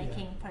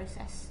decision-making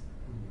process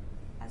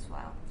as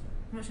well.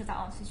 I'm not sure if that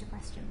answers your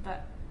question,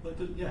 but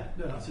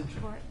that's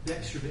interesting. The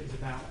extra bit is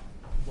about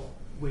what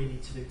we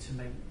need to do to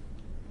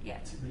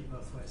meet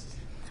both ways, isn't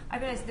it? I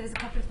realised there was a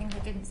couple of things I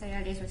didn't say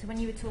earlier as well. So when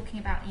you were talking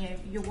about, you know,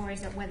 your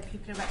worries about whether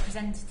people are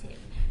representative,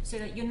 so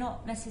that you're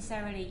not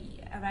necessarily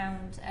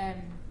around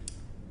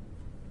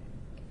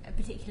a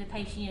particular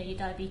patient, you know, your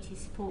diabetes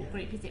support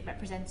group, is it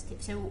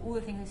representative? So all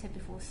the things I said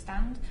before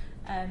stand,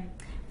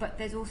 but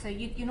there's also,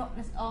 you're not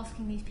just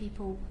asking these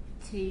people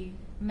to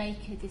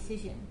make a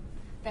decision.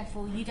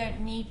 Therefore, you don't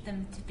need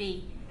them to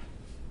be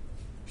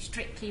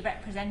strictly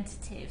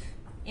representative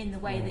in the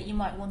way that you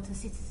might want a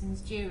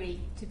citizens' jury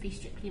to be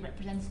strictly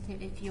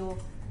representative if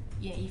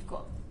you've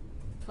got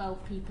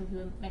 12 people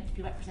who are meant to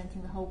be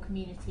representing the whole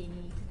community and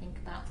you need to think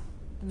about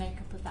the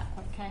makeup of that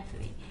quite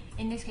carefully.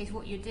 In this case,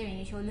 what you're doing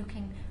is you're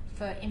looking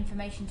for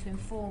information to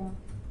inform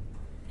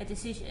a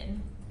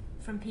decision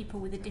from people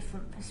with a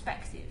different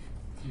perspective.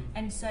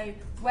 And so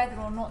whether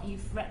or not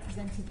you've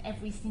represented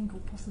every single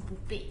possible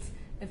bit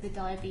of the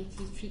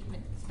diabetes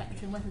treatment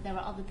spectrum, whether there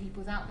are other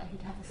people out there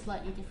who'd have a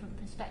slightly different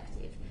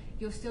perspective,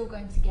 you're still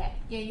going to get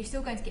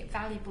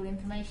valuable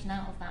information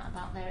out of that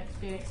about their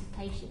experience of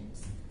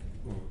patients,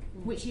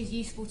 which is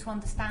useful to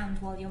understand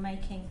while you're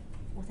making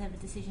whatever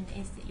decision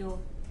it is that you're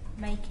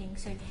making.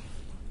 So,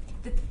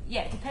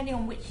 depending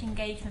on which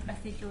engagement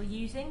method you're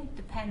using,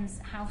 depends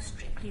how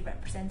strictly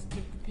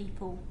representative the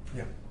people.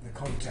 Yeah, the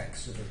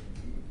context of it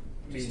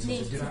means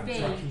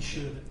making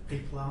sure that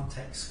people aren't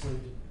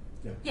excluded.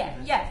 You're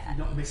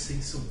not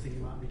missing something you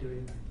might be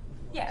doing.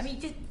 Yeah, I mean,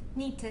 you just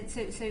need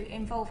to. So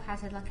Involve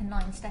has a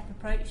 9-step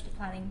approach to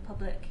planning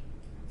public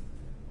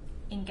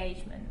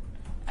engagement,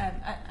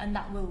 and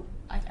that will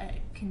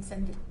I can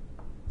send it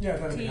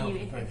to you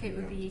if it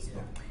would be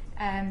useful.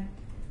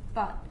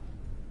 But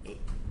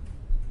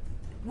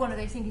one of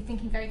those things is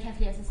thinking very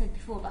carefully, as I said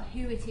before, about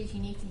who it is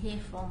you need to hear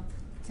from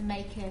to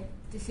make a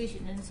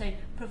decision, and so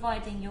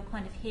providing you're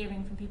kind of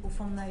hearing from people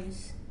from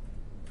those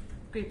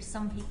groups,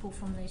 some people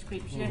from those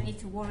groups. You don't need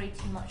to worry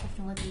too much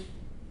often whether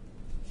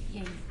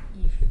you've.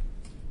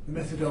 The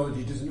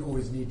methodology doesn't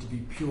always need to be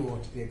pure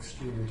to the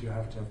extreme that you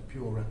have to have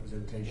pure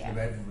representation of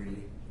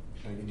every.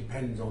 And it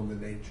depends on the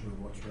nature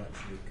of what you're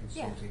actually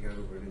consulting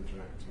over and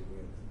interacting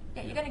with.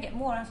 Yeah, you're going to get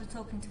more out of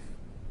talking to,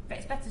 but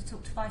it's better to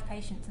talk to 5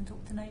 patients and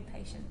talk to no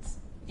patients.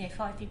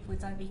 5 people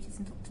with diabetes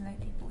and talk to no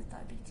people with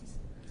diabetes.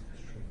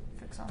 That's true.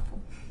 For example.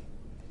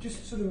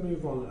 Just sort of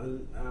move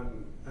on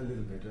a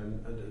little bit,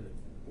 and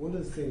one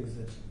of the things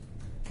that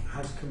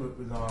has come up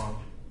with our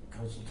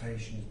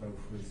consultations, both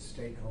with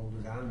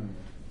stakeholders and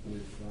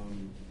with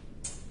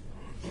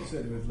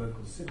certainly with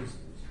local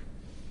citizens,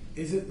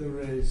 is that there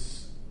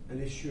is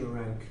an issue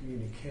around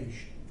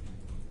communication,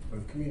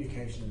 both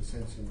communication in the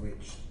sense in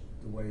which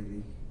the way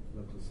the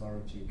local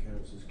authority and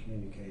councils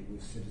communicate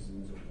with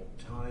citizens at what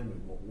time,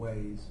 in what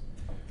ways,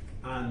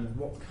 and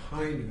what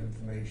kind of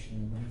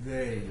information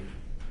they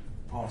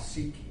are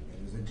seeking.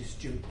 And there's a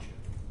disjuncture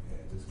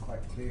here. There's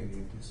quite clearly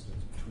a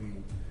distance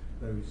between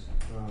those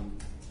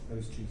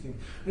two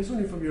things. I just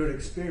wondering, from your own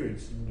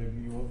experience, and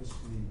you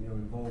obviously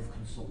involve,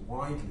 consult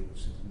widely with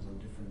citizens on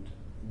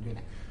different.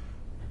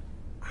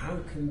 How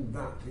can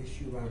that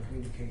issue around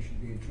communication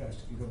be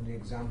addressed? Have you got any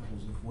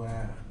examples of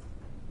where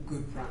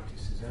good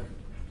practice is evident?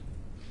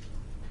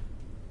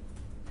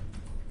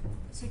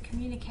 So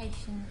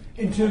communication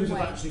in terms of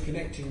way. actually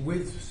connecting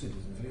with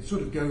citizens, and it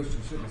sort of goes to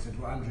a certain extent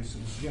what Andrew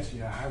sort of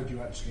suggested. How do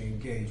you actually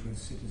engage with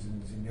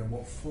citizens in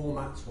what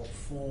formats, what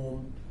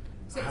form?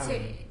 So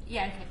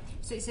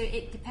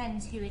it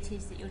depends who it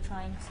is that you're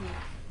trying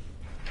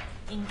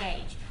to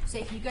engage. So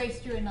if you go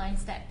through a 9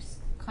 steps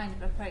kind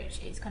of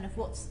approach, it's kind of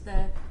what's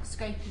the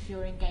scope of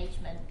your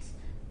engagement.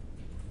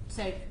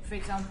 So, for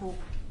example,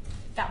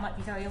 that might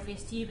be very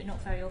obvious to you, but not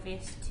very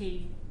obvious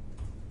to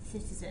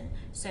citizen.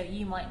 So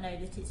you might know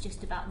that it's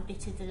just about the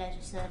bit of the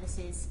leisure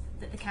services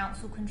that the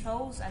council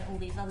controls, and all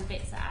these other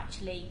bits are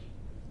actually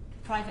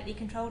privately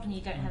controlled and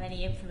you don't have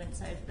any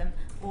influence over them,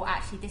 or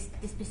actually this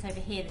bit over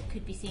here that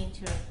could be seen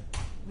to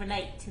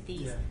relate to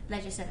these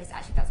leisure services,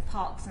 actually that's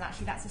parks, and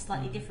actually that's a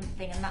slightly different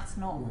thing, and that's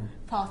not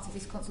part of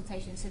this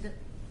consultation.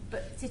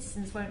 But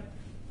citizens won't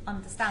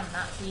understand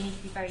that, so you need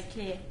to be very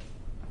clear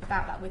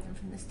about that with them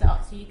from the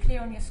start. So you're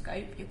clear on your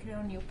scope, you're clear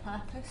on your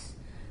purpose,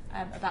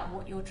 about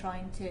what you're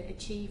trying to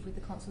achieve with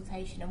the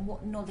consultation, and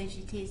what knowledge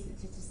it is that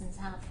citizens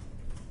have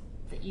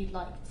that you'd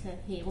like to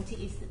hear, what it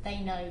is that they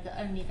know that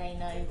only they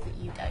know that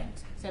you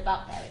don't. So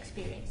about their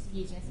experience of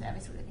using a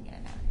service or living in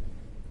an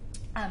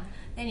area.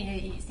 Then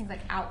it's things like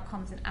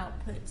outcomes and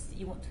outputs that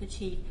you want to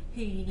achieve,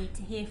 who you need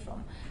to hear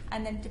from,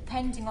 and then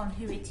depending on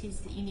who it is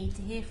that you need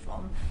to hear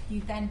from,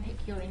 you then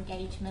pick your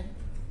engagement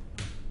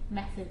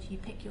method, you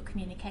pick your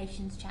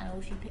communications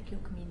channels, you pick your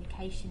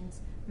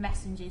communications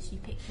messengers, you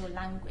pick your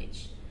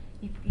language,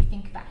 you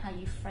think about how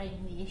you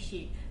frame the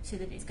issue so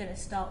that it's going to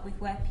start with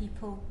where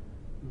people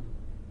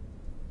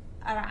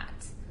are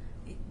at.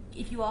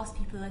 If you ask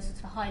people a sort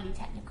of a highly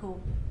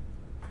technical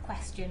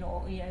question,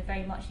 or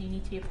very much you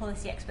need to be a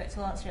policy expert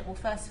to answer it, well,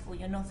 first of all,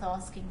 you're not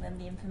asking them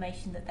the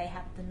information that they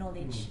have the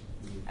knowledge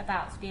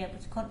about to be able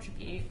to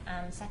contribute,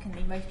 and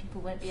secondly, most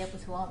people won't be able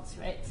to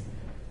answer it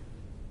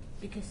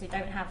because they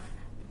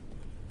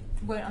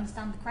won't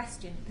understand the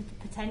question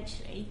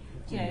potentially.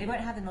 They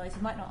won't have the knowledge,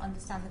 they might not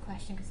understand the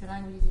question because the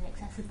language is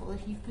inaccessible.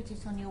 If you've put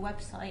it on your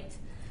website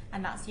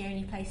and that's the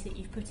only place that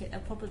you've put it, they'll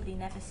probably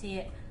never see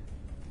it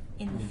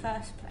in the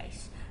first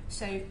place.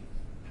 So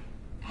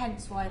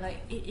hence why,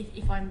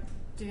 if I'm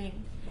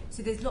doing,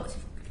 so there's lots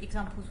of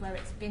examples where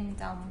it's been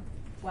done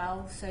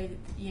well. So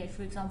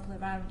for example,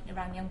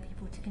 around young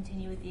people, to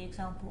continue with the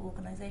example,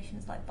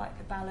 organisations like Bite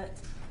the Ballot,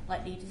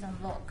 like Leaders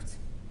Unlocked,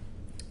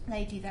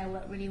 they do their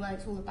work really well.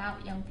 It's all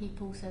about young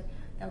people, so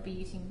they'll be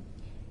using,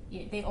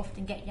 they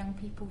often get young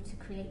people to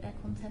create their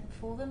content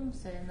for them,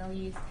 so then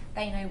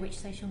they know which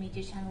social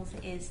media channels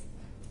it is.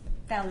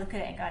 They'll look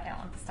at it and go, I don't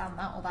understand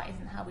that, or that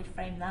isn't how we'd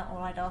frame that, or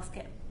I'd ask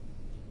it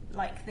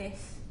like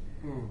this.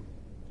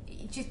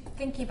 Just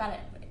thinking about it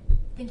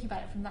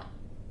from that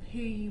who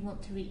you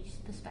want to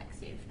reach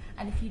perspective,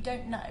 and if you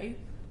don't know,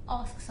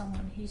 ask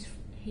someone who's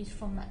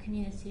from that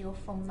community or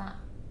from that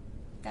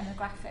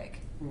demographic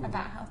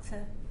about how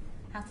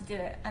to do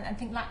it, and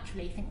think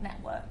laterally, think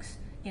networks.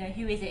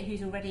 Who is it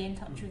who's already in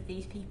touch with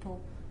these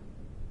people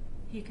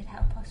who could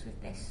help us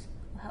with this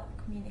or help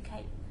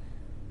communicate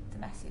the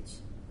message.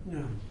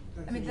 Yeah,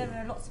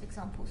 there are lots of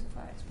examples of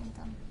where it's been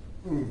done.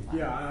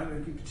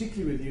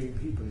 Particularly with young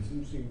people, it's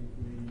interesting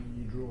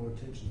you draw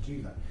attention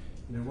to that.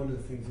 One of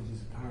the things that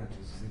is apparent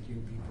is that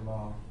young people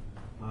are,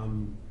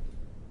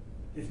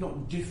 if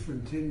not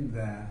different in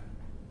their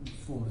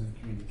forms of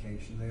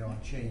communication, they are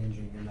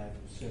changing, and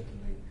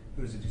certainly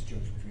there is a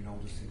disjunction between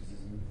older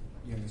citizens and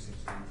younger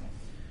citizens.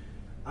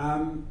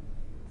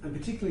 And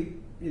particularly,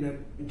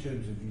 in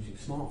terms of using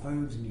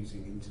smartphones and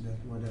using internet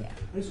and whatever. Yeah.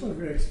 I just wonder,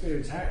 from your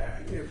experience,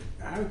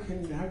 how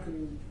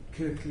can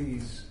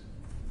Kirklees,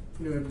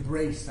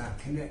 embrace that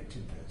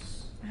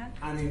connectedness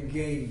and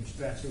engage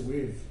better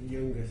with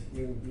young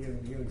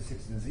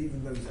citizens,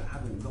 even those that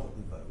haven't got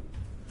the vote?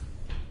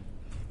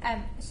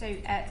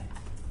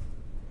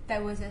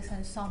 There was a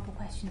kind of sample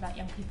question about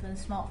young people and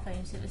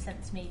smartphones that was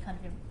sent to me, kind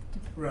of to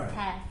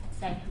prepare to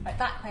say,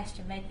 that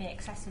question made me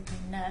excessively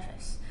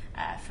nervous.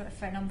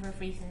 For a number of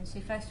reasons. So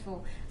first of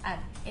all,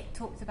 it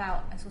talked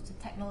about a sort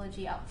of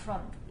technology up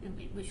front,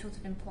 which sort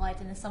of implied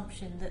an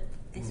assumption that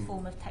this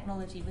form of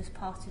technology was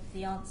part of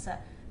the answer,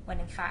 when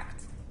in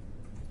fact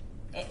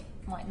it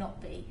might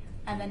not be.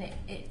 And then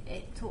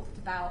it talked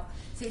about,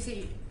 so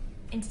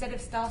instead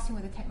of starting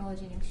with the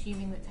technology and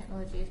assuming that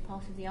technology is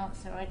part of the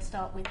answer, I'd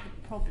start with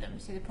the problem.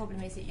 So the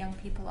problem is that young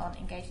people aren't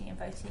engaging in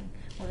voting,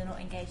 or they're not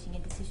engaging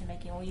in decision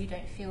making, or you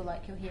don't feel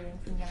like you're hearing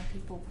from young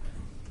people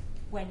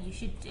when you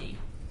should do.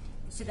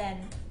 So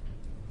then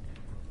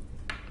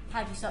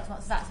how do you start to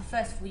answer that? So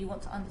first of all, you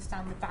want to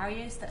understand the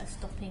barriers that are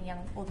stopping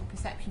young, or the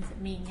perceptions that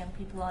mean young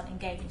people aren't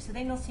engaging. So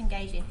they're not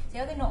engaging. So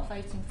are they not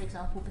voting, for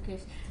example,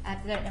 because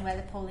they don't know where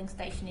the polling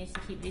station is,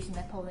 they keep losing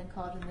their polling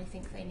card and they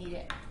think they need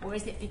it? Or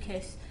is it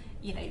because,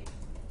 you know,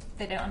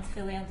 they don't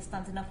feel they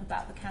understand enough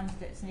about the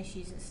candidates and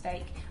issues at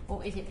stake?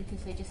 Or is it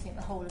because they just think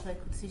the whole of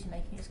local decision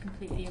making is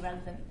completely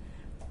irrelevant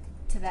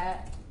to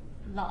their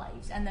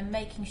lives? And then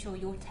making sure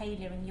you're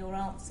tailoring your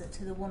answer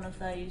to the one of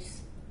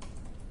those,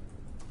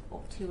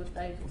 or two of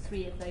those, or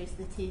three of those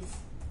that is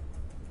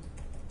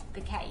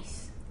the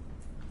case.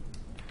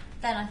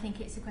 Then I think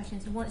it's a question,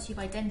 so once you've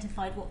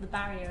identified what the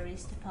barrier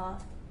is to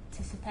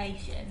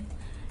participation,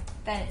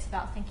 then it's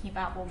about thinking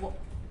about, well,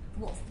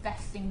 what's the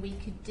best thing we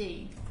could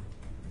do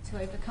to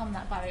overcome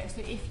that barrier.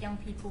 So if young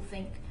people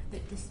think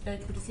that this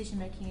local decision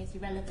making is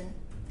irrelevant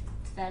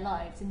to their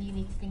lives, then you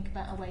need to think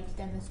about a way to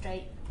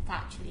demonstrate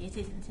that actually it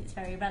isn't, it's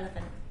very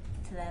relevant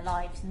to their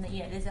lives, and that,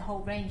 you know, there's a whole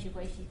range of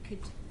ways you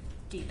could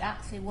do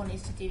that. So one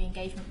is to do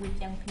engagement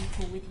with young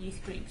people, with youth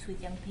groups,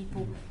 with young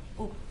people,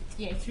 or,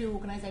 you know, through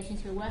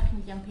organisations who are working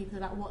with young people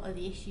about what are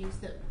the issues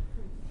that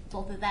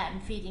bother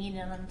them, feeding in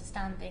an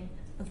understanding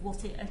of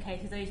what it, okay,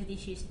 so those are the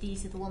issues,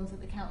 these are the ones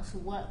that the council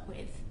work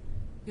with,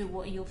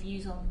 what are your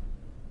views on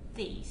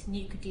these? And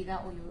you could do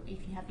that, or if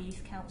you have a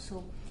youth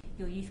council,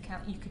 you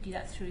could do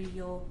that through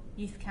your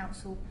youth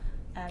council,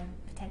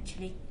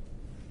 potentially.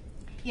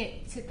 Yeah,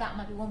 so that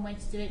might be one way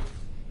to do it.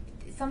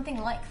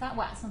 Something like that,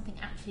 where something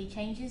actually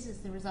changes as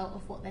the result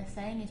of what they're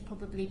saying, is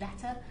probably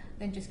better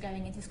than just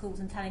going into schools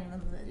and telling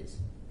them that it's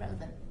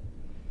relevant.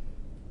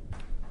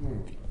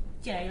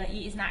 You know, like,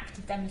 it's an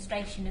active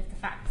demonstration of the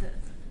fact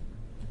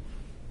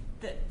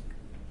that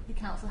the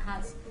council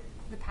has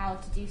the power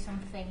to do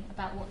something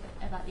about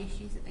about the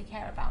issues that they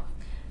care about.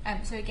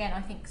 So again,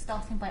 I think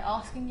starting by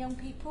asking young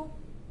people,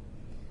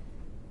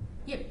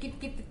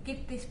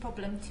 give this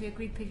problem to a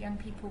group of young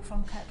people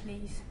from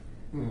Kirklees,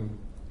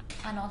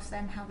 and ask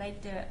them how they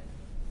do it,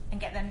 and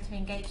get them to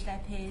engage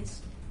their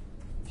peers.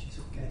 She's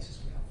up cases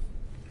we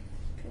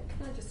have.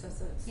 Can I just ask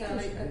that? So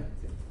Yeah.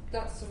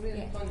 That's a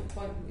really point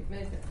that you've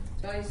made there.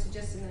 So are you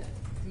suggesting that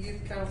the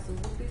youth council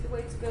would be the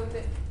way to go with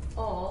it,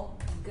 or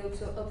go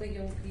to other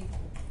young people?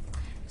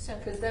 So,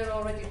 because they're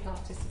already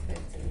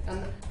participating,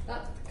 and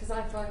that, because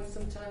I find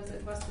sometimes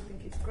that whilst we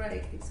think it's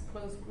great, it's a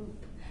closed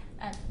group.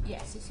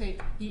 yes,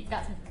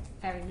 that's a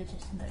very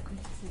legitimate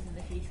criticism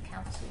of youth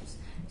councils.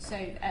 So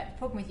the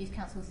problem with youth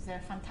councils is they're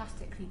a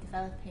fantastically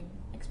developing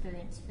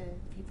experience for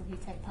people who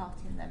take part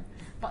in them,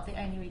 but they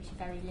only reach a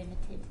very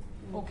limited,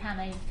 or can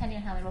only, depending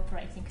on how they're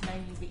operating, can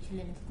only reach a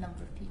limited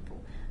number of people.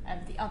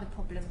 The other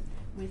problem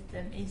with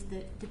them is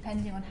that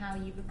depending on how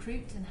you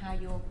recruit and how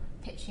you're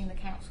pitching the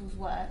council's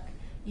work,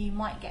 you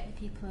might get the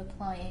people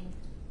applying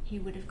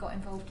who would have got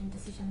involved in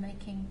decision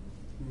making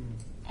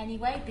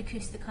anyway,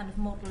 because the kind of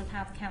model of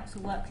how the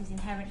council works is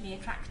inherently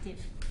attractive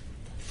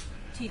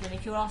to them.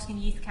 If you're asking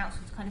the youth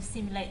council to kind of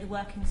simulate the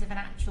workings of an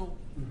actual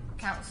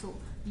council,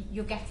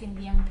 you're getting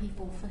the young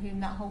people for whom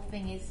that whole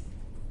thing is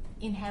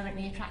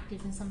inherently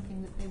attractive and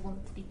something that they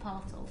want to be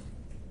part of.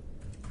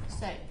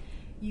 So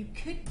you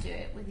could do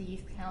it with a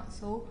youth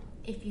council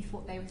if you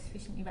thought they were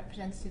sufficiently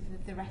representative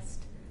of the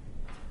rest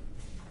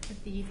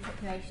of the youth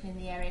population in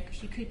the area,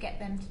 because you could get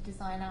them to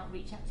design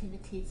outreach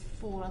activities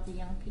for other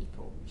young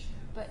people.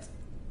 But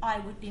I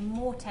would be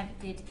more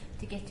tempted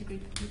to get a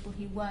group of people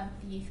who weren't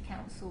the youth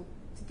council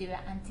to do it,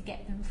 and to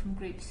get them from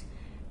groups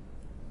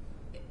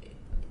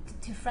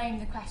to frame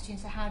the question.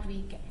 So how do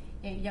we get,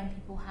 you know, young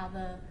people have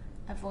a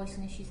voice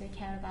on issues they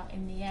care about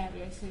in the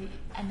area, so,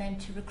 and then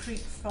to recruit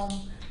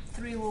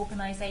through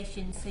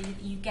organisations, so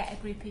you get a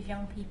group of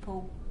young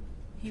people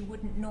who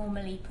wouldn't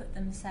normally put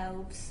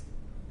themselves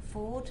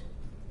forward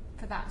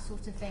for that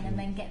sort of thing, and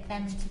then get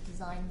them to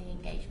design the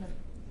engagement.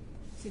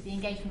 So the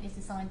engagement is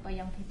designed by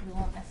young people who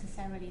aren't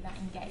necessarily that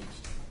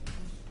engaged.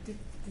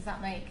 Does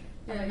that make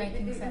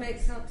it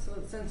makes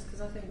absolute sense,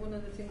 because I think one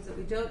of the things that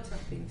we don't tap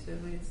into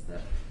is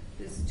that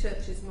there's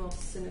churches,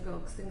 mosques,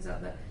 synagogues, things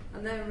like that,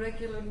 and they're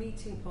regular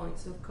meeting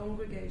points of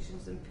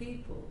congregations and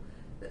people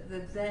that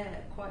they're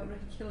there quite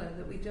regular,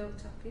 that we don't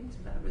tap into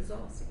that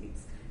resource.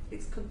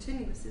 It's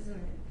continuous, isn't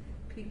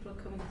it? People are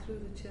coming through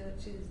the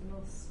churches,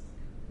 mosques,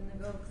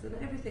 synagogues and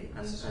everything,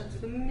 and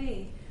for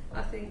me,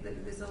 I think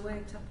that there's a way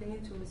of tapping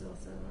into a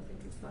resource, and I think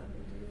it's quite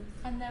good.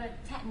 And there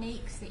are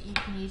techniques that you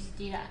can use to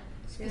do that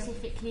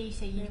specifically,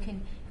 so you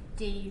can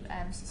do,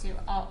 so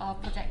our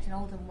project in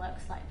Oldham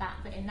works like that,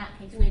 but in that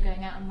case we're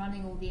going out and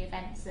running all the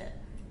events that,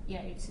 you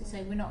know, so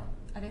we're not,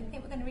 I don't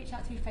think we're going to reach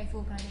out to faith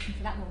organisation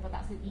for that one, but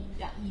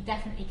you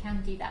definitely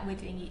can do that. We're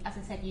doing, as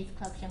I said, youth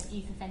clubs,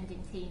 youth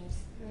offending teams,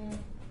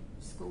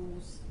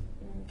 schools,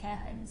 care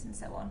homes and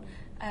so on.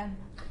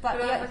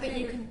 But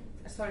you can...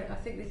 sorry, I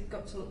think we've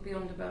got to look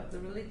beyond about the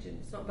religion.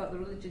 It's not about the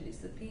religion, it's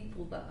the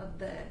people that are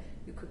there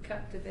who could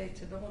captivate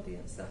an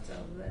audience that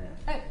are there.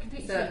 Oh,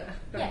 completely.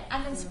 Yeah,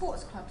 and then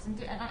sports clubs and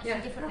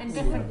actually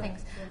different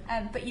things.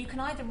 But you can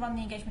either run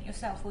the engagement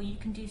yourself, or you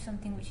can do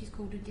something which is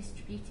called a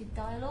distributed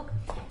dialogue,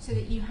 so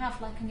that you have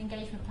like an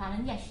engagement plan.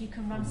 And yes, you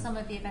can run some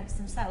of the events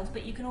themselves,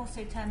 but you can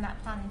also turn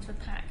that plan into a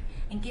pack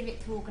and give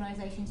it to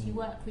organisations who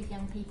work with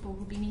young people,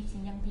 who'll be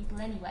meeting young people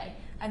anyway,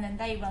 and then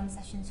they run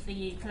sessions for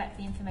you, collect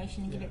the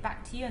information and give it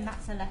back to you, and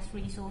that's a less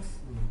resource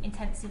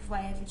intensive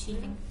way of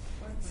achieving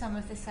some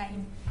of the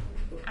same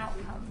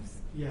outcomes.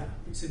 Yeah,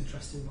 it's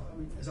interesting. I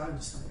mean, as I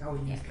understand it, our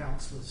youth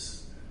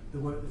counsellors, the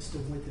work that's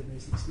done with them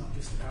is it's not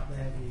just about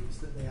their views,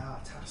 that they are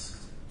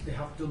tasked. They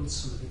have done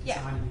some of the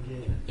design and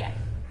engagement. Yeah.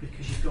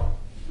 Because you've got,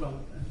 well,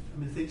 I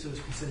mean, the thing to us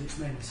concerned, it's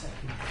mainly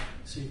secondary.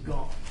 So you've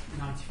got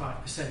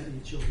 95% of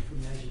your children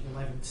from the age of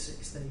 11 to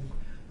 16,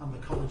 and the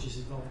college is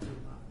involved in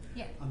that.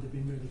 Yeah. And they've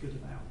been really good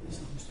about it. It's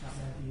not just about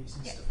their views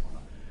and stuff like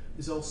that.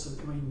 There's also,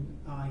 I mean,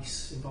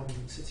 ICE,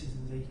 Involving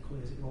Citizens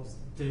equally as it was,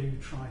 do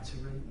try to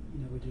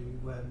we do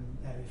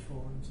area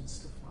forums and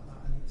stuff like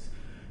that. And it's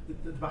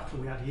the battle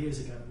we had years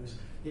ago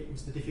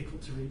was the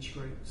difficult to reach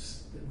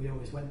groups that we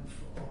always went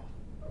for,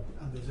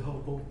 and there's a whole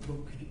bulk of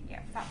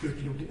group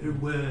who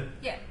were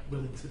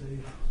willing to do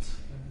that.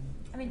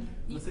 I mean,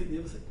 I think the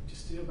other thing,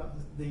 just to do about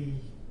the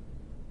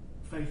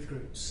faith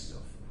group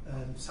stuff,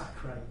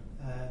 Sacre,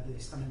 the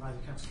Standing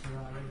Advisory Council for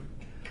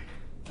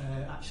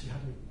RE, actually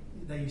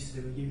they used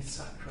to do a youth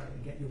Sacre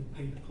and get young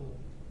people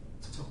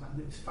to talk about,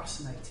 and it was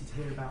fascinating to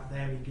hear about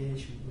their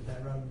engagement with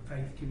their own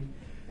faith community.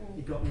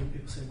 You got young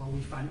people saying, well,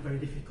 we find it very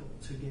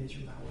difficult to engage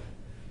with our.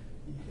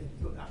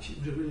 But actually,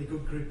 it was a really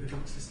good group of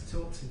youngsters to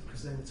talk to,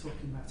 because they were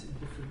talking about it in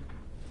different.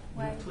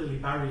 There were clearly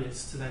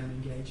barriers to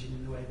them engaging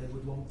in the way they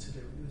would want to do.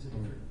 It was a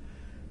different,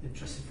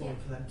 interesting forum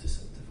for them to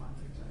find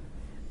things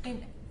out. I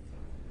mean,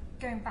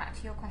 going back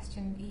to your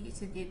question,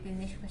 so the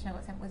initial question I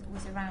got sent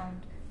was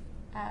around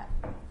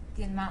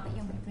the amount that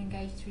young people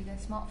engage through their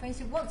smartphones.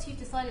 So once you've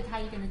decided how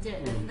you're going to do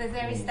it,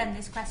 there is then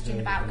this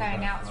question about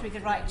going out through the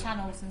right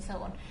channels and so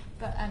on.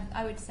 But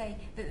I would say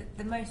that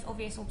the most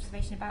obvious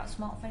observation about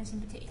smartphones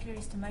in particular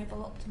is to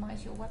mobile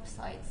optimise your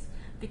websites,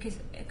 because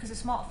a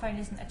smartphone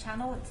isn't a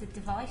channel, it's a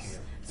device.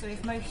 So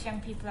if most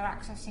young people are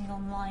accessing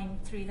online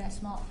through their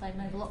smartphone,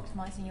 mobile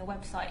optimising your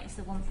website is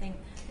the one thing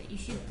that you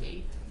should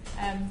do.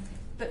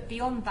 But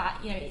beyond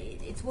that,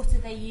 it's what are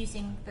they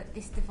using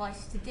this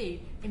device to do?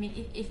 I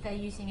mean, if they're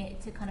using it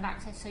to kind of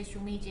access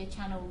social media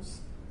channels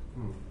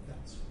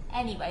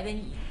anyway,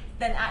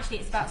 then actually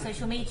it's about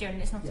social media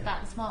and it's not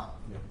about the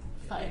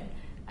smartphone.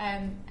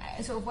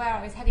 Sort of where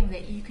I was heading with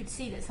it, you could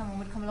see that someone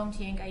would come along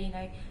to you and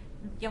go,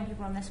 young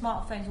people are on their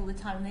smartphones all the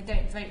time and they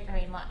don't vote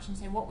very much, and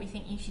so what we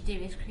think you should do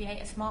is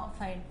create a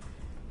smartphone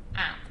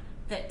app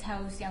that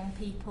tells young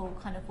people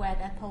kind of where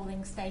their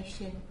polling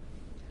station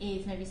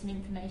is, maybe some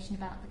information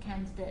about the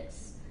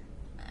candidates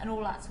and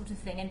all that sort of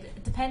thing. And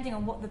depending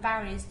on what the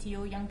barriers to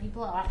your young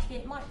people are, actually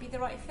it might be the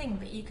right thing,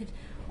 but you could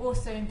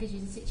also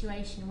envisage a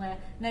situation where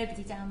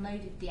nobody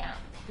downloaded the app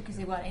because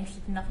they weren't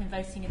interested enough in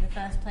voting in the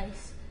first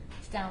place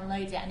to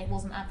download it, and it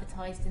wasn't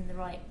advertised in the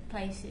right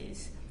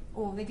places,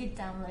 or they did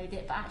download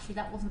it but actually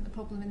that wasn't the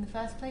problem in the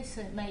first place,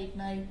 so it made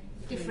no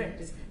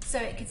difference. So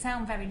it could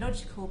sound very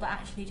logical but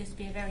actually just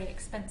be a very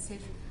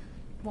expensive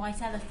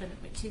white elephant,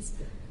 which is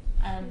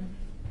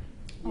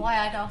why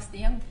I'd ask the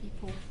young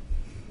people.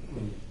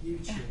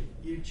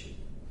 YouTube,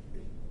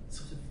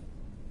 sort of.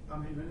 I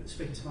mean,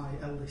 speaking to my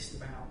eldest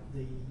about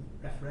the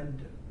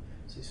referendum,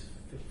 so he's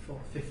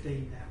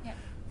 15 now. Yep.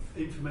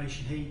 The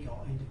information he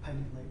got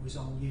independently was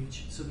on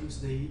YouTube. So there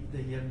was the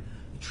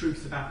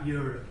Truth About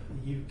Europe,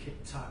 the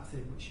UKIP type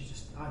thing, which is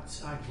just I'd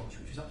watched,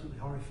 which was absolutely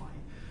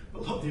horrifying.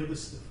 But a lot of the other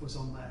stuff was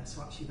on there.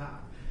 So actually,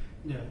 that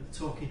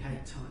talking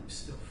head type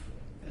stuff,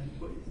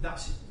 but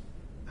that's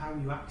how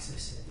you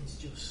access it. Is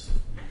just.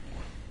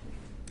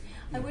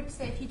 I would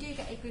say if you do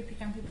get a group of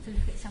young people to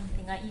look at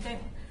something, like they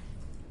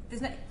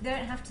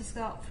don't have to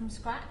start from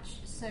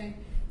scratch. So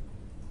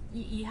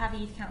you have a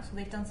youth council,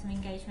 they've done some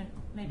engagement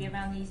maybe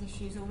around these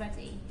issues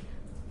already.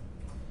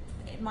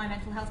 In my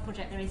mental health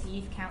project, there is a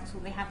youth council,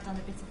 they have done a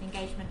bit of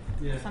engagement,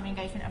 some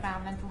engagement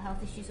around mental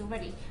health issues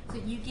already. So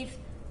you give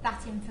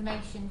that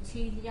information to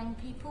the young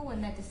people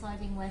when they're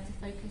deciding where to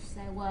focus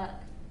their work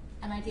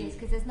and ideas,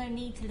 because there's no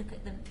need to look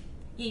at them.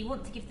 You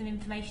want to give them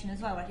information as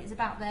well, right? It's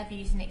about their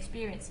views and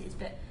experiences,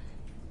 but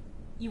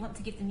you want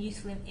to give them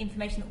useful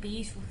information that will be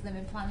useful for them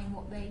in planning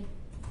what they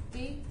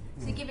do.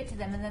 So give it to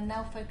them, and then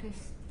they'll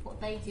focus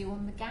what they do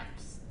on the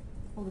gaps,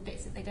 or the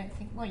bits that they don't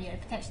think,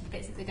 potentially the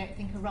bits that they don't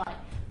think are right,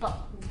 but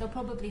they'll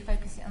probably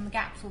focus it on the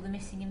gaps or the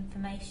missing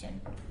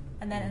information,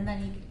 and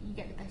then you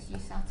get the best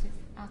use out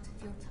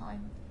of your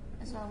time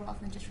as well, rather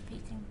than just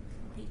repeating.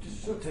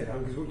 Just sort of take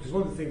that, because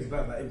one of the things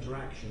about that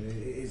interaction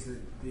is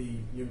that the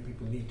young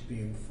people need to be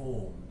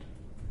informed.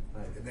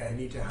 They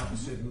need to have a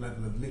certain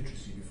level of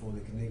literacy before they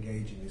can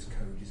engage in this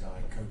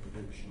co-design,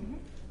 co-production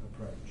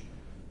approach.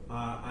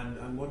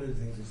 And one of the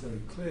things that's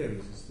very clear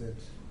is that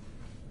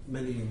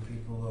many young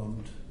people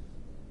aren't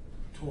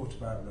taught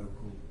about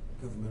local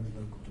government,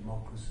 local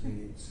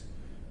democracy. It's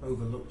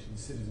overlooked in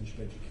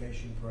citizenship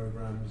education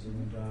programs,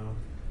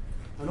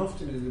 and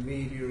often in the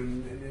media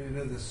and in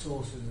other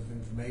sources of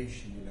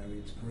information. You know,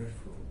 it's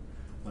peripheral.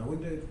 And I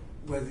wonder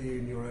whether you,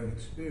 in your own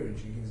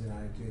experience, you give us any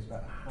ideas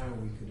about how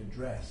we could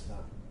address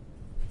that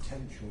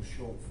potential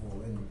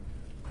shortfall in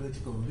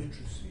political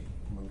literacy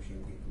amongst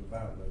young people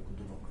about local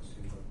democracy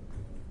and local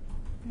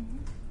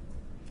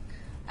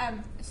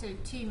government. So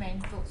two main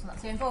thoughts on that.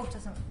 So Involve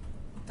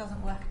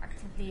doesn't work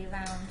actively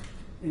around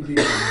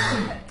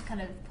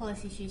kind of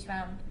policy issues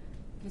around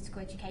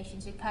political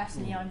education. So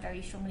personally, I'm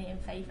very strongly in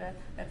favour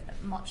of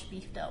much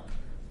beefed up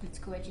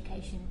political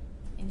education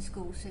in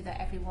schools, so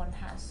that everyone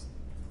has,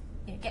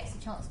 gets a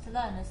chance to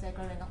learn as they're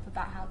growing up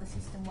about how the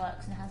system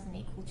works and has an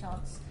equal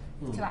chance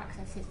to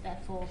access it.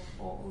 Therefore,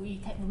 or you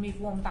remove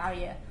one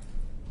barrier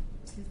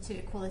to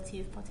equality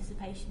of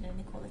participation and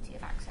equality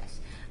of access.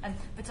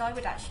 But I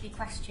would actually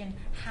question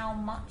how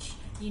much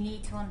you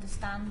need to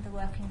understand the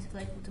workings of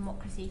local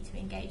democracy to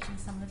engage in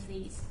some of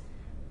these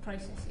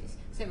processes.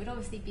 So it would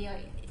obviously be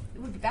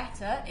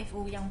better if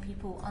all young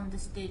people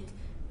understood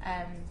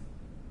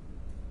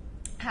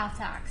how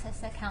to access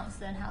their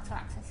counsellor and how to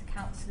access a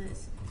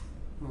counsellor's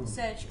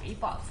surgery.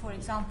 But for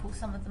example,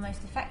 some of the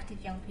most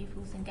effective young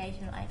people's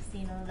engagement I've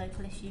seen on a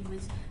local issue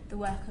was the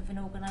work of an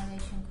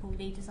organisation called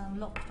Leaders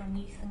Unlocked on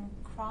youth and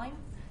crime,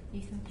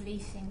 youth and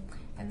policing,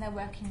 and they're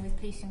working with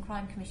police and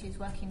crime commissioners,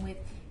 working with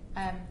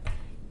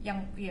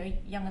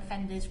young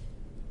offenders,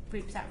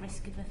 groups at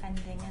risk of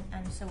offending,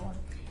 and so on.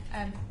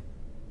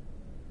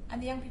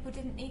 And the young people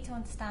didn't need to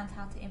understand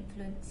how to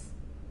influence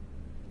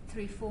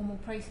through formal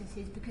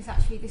processes, because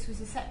actually this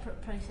was a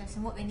separate process,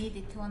 and what they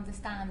needed to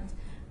understand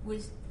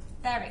was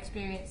their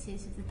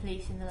experiences of the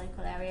police in the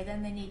local area.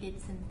 Then they needed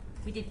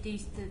we did do,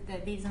 the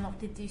Leaders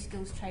Unlocked did do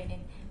skills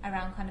training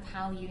around kind of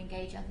how you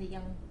engage other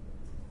young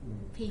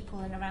people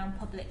and around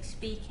public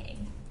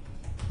speaking.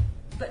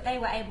 But they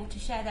were able to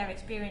share their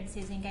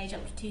experiences, engage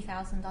up to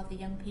 2,000 other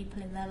young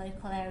people in their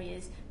local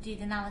areas, do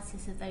the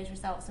analysis of those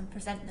results and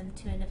present them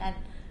to an event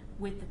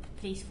with the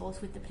police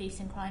force, with the police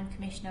and crime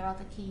commissioner,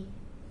 other key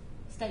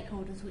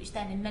stakeholders, which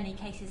then in many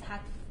cases had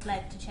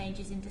led to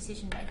changes in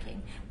decision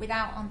making,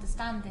 without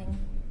understanding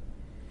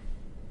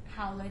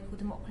how local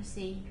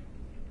democracy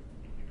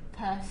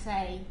per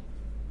se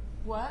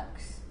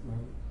works.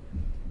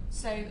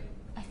 So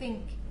I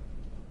think,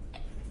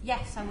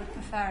 yes, I would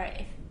prefer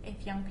it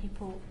if young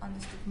people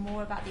understood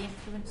more about the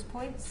influence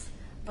points,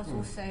 but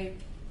also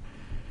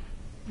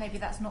maybe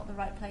that's not the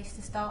right place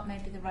to start.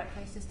 Maybe the right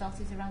place to start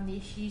is around the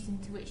issues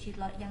into which you'd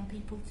like young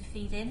people to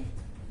feed in,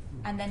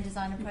 and then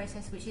design a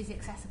process which is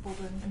accessible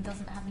and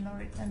doesn't have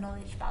a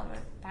knowledge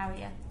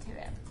barrier to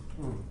it.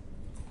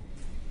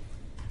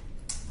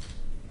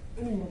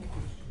 Any more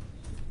questions?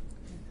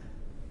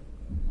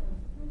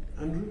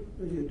 Andrew?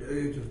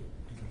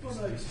 Well,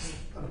 no, I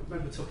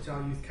remember talking to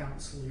our youth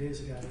council years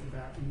ago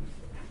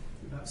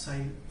about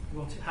saying,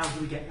 how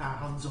do we get our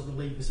hands on the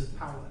levers of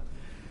power?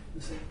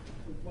 And said,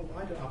 well,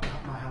 I don't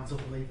have my hands on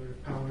the lever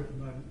of power at the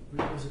moment.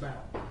 But it was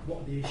about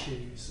what are the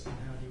issues and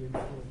how do you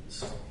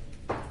influence.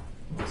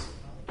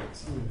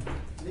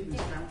 And even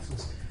as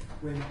councils,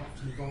 we're not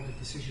often involved in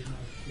decision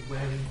making.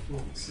 We're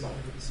influencing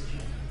the decision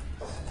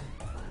making.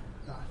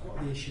 So, what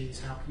are the issues?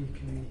 How can you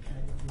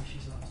communicate what the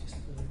issues are? It's just a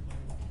brilliant way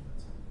of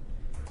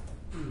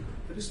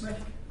looking at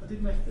it. I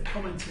did make a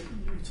comment that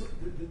you took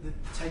the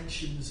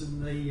tensions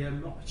and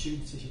the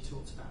opportunities you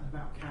talked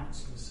about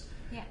councillors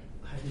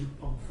heading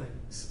up on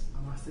things,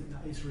 and I think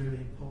that is really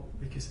important,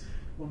 because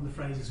one of the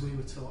phrases we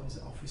were taught is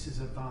that officers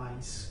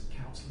advise,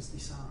 councillors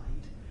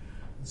decide.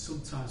 And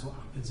sometimes what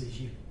happens is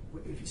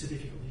if it's a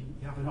difficulty,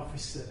 you have an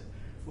officer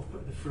up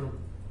at the front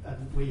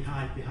and we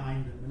hide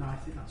behind them, and I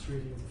think that's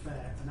really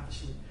unfair. And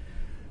actually,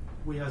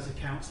 we as a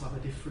council have a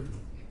different.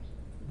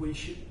 We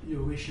should be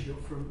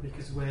up front,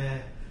 because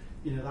we're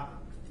you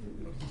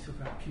talk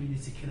about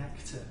community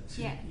connector.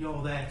 So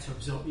you're there to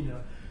absorb.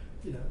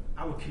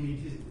 Our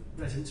community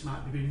residents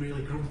might be being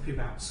really grumpy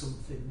about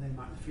something. They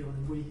might feel,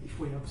 and if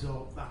we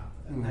absorb that,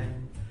 and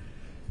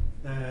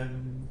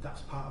then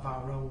that's part of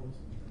our role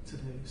to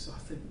do. So I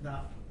think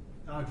that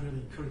I'd really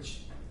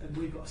encourage, and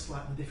we've got a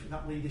slightly different,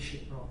 that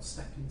leadership role,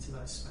 step into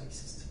those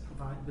spaces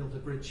to build a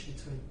bridge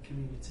between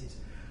communities,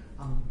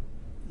 and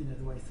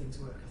the way things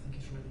work, I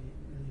think is really,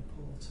 really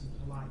important.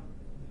 I like.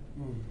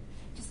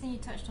 Just think you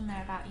touched on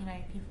there about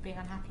people being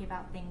unhappy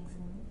about things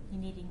and you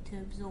needing to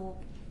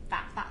absorb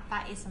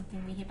that is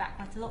something we hear back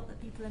quite a lot,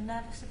 that people are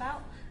nervous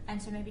about.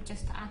 And so maybe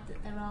just to add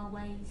that there are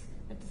ways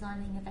of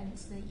designing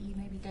events that you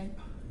maybe don't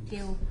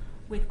deal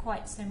with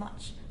quite so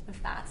much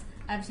of that.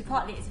 So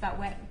partly it's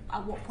about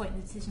at what point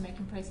in the decision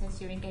making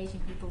process you're engaging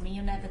people. I mean,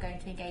 you're never going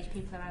to engage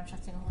people around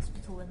shutting a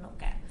hospital and not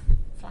get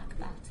flack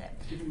about it.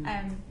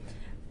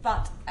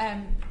 But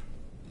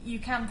you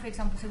can, for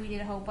example, so we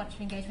did a whole bunch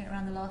of engagement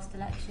around the last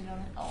election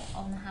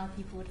on how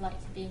people would like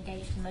to be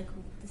engaged in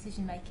local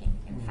decision making,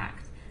 in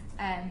fact.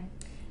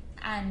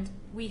 And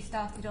we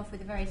started off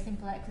with a very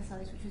simple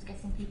exercise, which was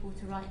getting people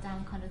to write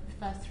down kind of the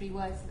first 3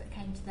 words that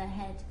came to their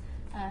head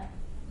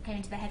came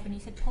into their head when you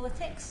said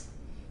politics.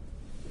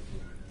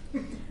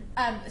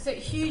 So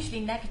hugely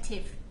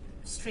negative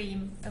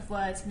stream of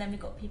words, and then we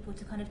got people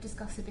to kind of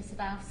discuss a bit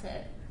about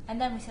it. And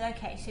then we said,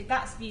 okay, so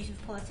that's views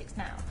of politics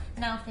now.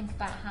 Now think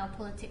about how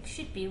politics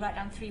should be. Write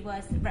down 3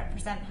 words that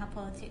represent how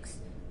politics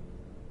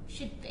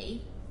should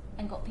be,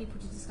 and got people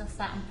to discuss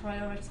that and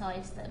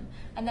prioritise them.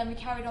 And then we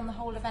carried on the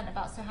whole event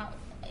about how,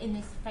 in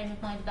this frame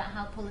of mind, about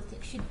how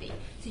politics should be.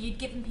 So you'd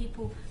given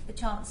people the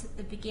chance at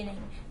the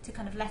beginning to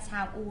kind of let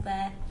out all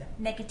their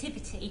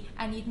negativity,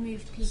 and you'd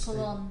moved people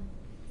on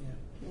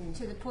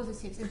to the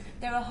positives. And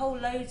there are whole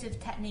loads of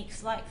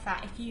techniques like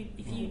that. If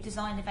you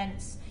design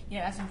events,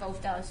 as Involve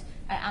does,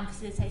 and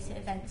facilitate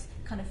events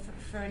kind of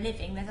for a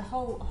living, there's a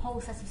whole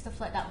set of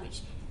stuff like that,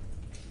 which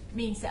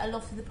means that a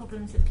lot of the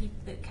problems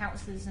that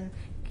councillors and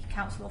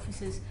council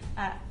officers,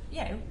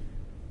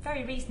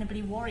 very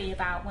reasonably worry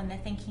about when they're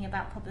thinking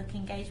about public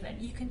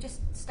engagement, you can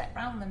just step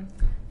around them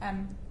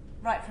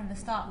right from the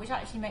start, which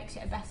actually makes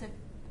it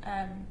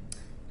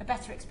a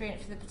better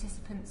experience for the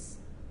participants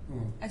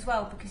as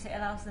well, because it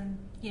allows them,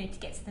 to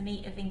get to the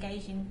meat of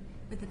engaging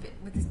with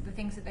the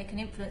things that they can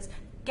influence,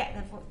 get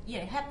their,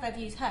 have their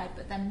views heard,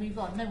 but then move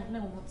on. No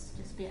one wants to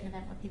just be at an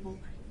event where people,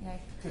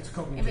 it's a if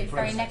cognitive it's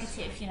very process.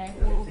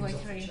 negative, all the way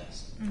through.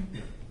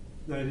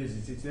 No, it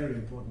is. It's very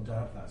important to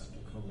have that sort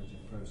of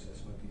cognitive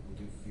process where people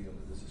do feel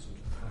that there's a sort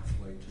of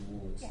pathway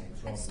towards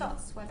things. It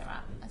starts where they're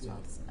at as well,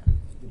 doesn't it?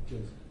 It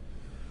does.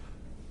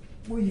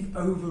 We've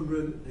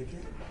overrun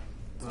again.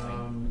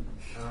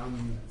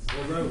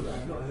 Although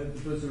I've not heard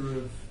the buzzer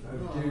of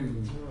doom.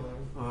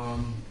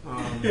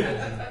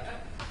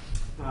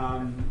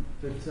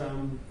 But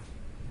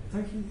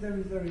thank you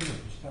very, very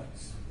much.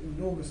 That's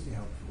enormously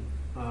helpful.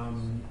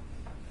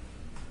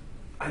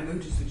 I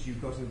noticed that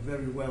you've got a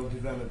very well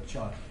developed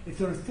chart. If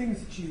there are things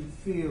that you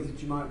feel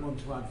that you might want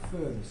to add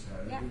further,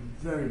 Sarah, we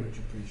very much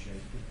appreciate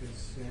it,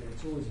 because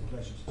it's always a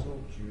pleasure to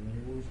talk to you, and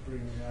you always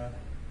bring a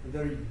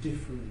very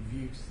different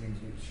view to things,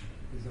 which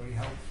is very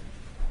helpful.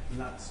 And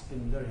that's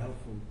been very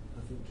helpful,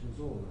 I think, to us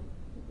all.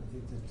 I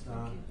think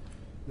that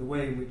the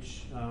way in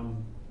which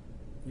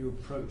you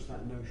approach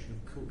that notion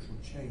of cultural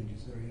change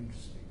is very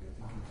interesting.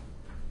 I think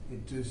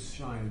it does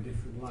shine a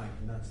different light,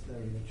 and that's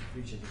very much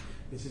appreciated.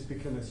 This has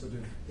become a sort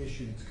of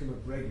issue that's come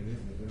up regularly,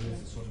 isn't it? There is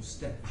a sort of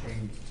step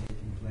change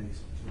taking place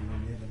between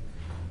one and the other.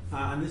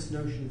 And this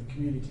notion of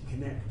community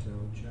connector,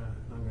 which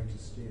I'm going to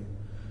steal,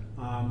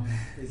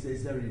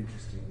 is very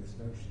interesting, this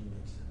notion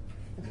that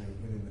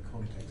within the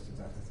context of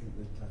that, I think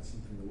that's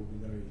something that we'll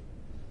be very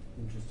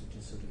interested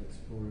to sort of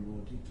explore in more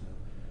detail.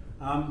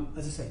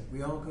 As I say,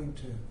 we are going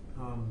to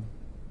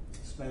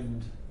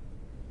spend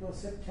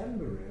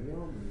September really,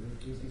 aren't we?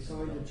 We've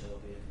decided,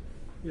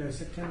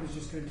 September's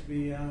just going to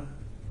be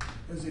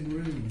us in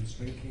rooms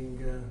drinking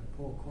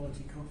poor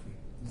quality coffee.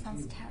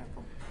 Sounds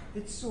terrible.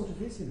 It sort of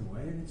is in a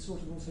way, and it's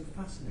sort of also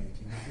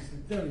fascinating. It's a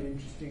very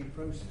interesting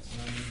process,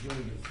 and I'm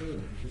enjoying it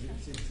thoroughly, because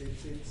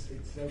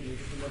it's opening up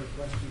a lot of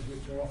questions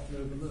which are often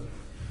overlooked.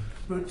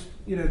 But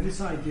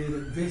this idea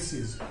that this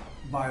is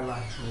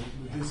bilateral,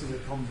 that this is a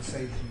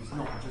conversation, it's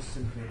not just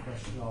simply a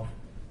question of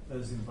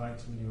us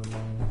inviting you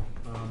along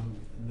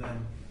and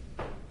then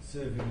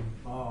serving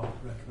our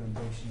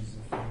recommendations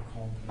if we're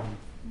confident,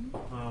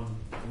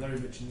 very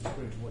much in the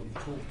spirit of what you've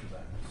talked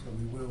about. So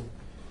we will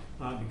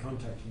be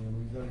contacting you, and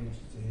we're very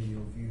interested to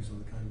hear your views on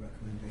the kind of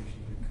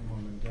recommendations that come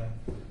on. And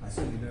I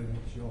certainly know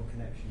that your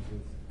connections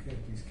with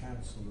Kirklees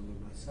Council and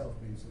with myself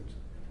means that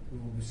we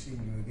will be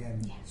seeing you again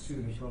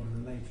sooner rather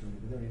than later. And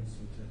it'll be very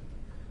interesting to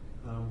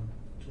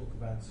talk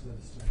about some of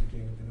the stuff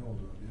you're doing up in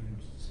Oldham. I'll be very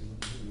interested to see what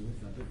you're doing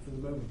with that. But for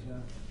the moment,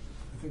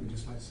 I think we'd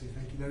just like to say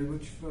thank you very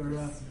much for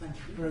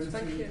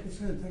everything you've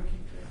concerned. Thank you.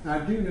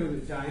 Now, I do know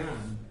that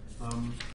Diane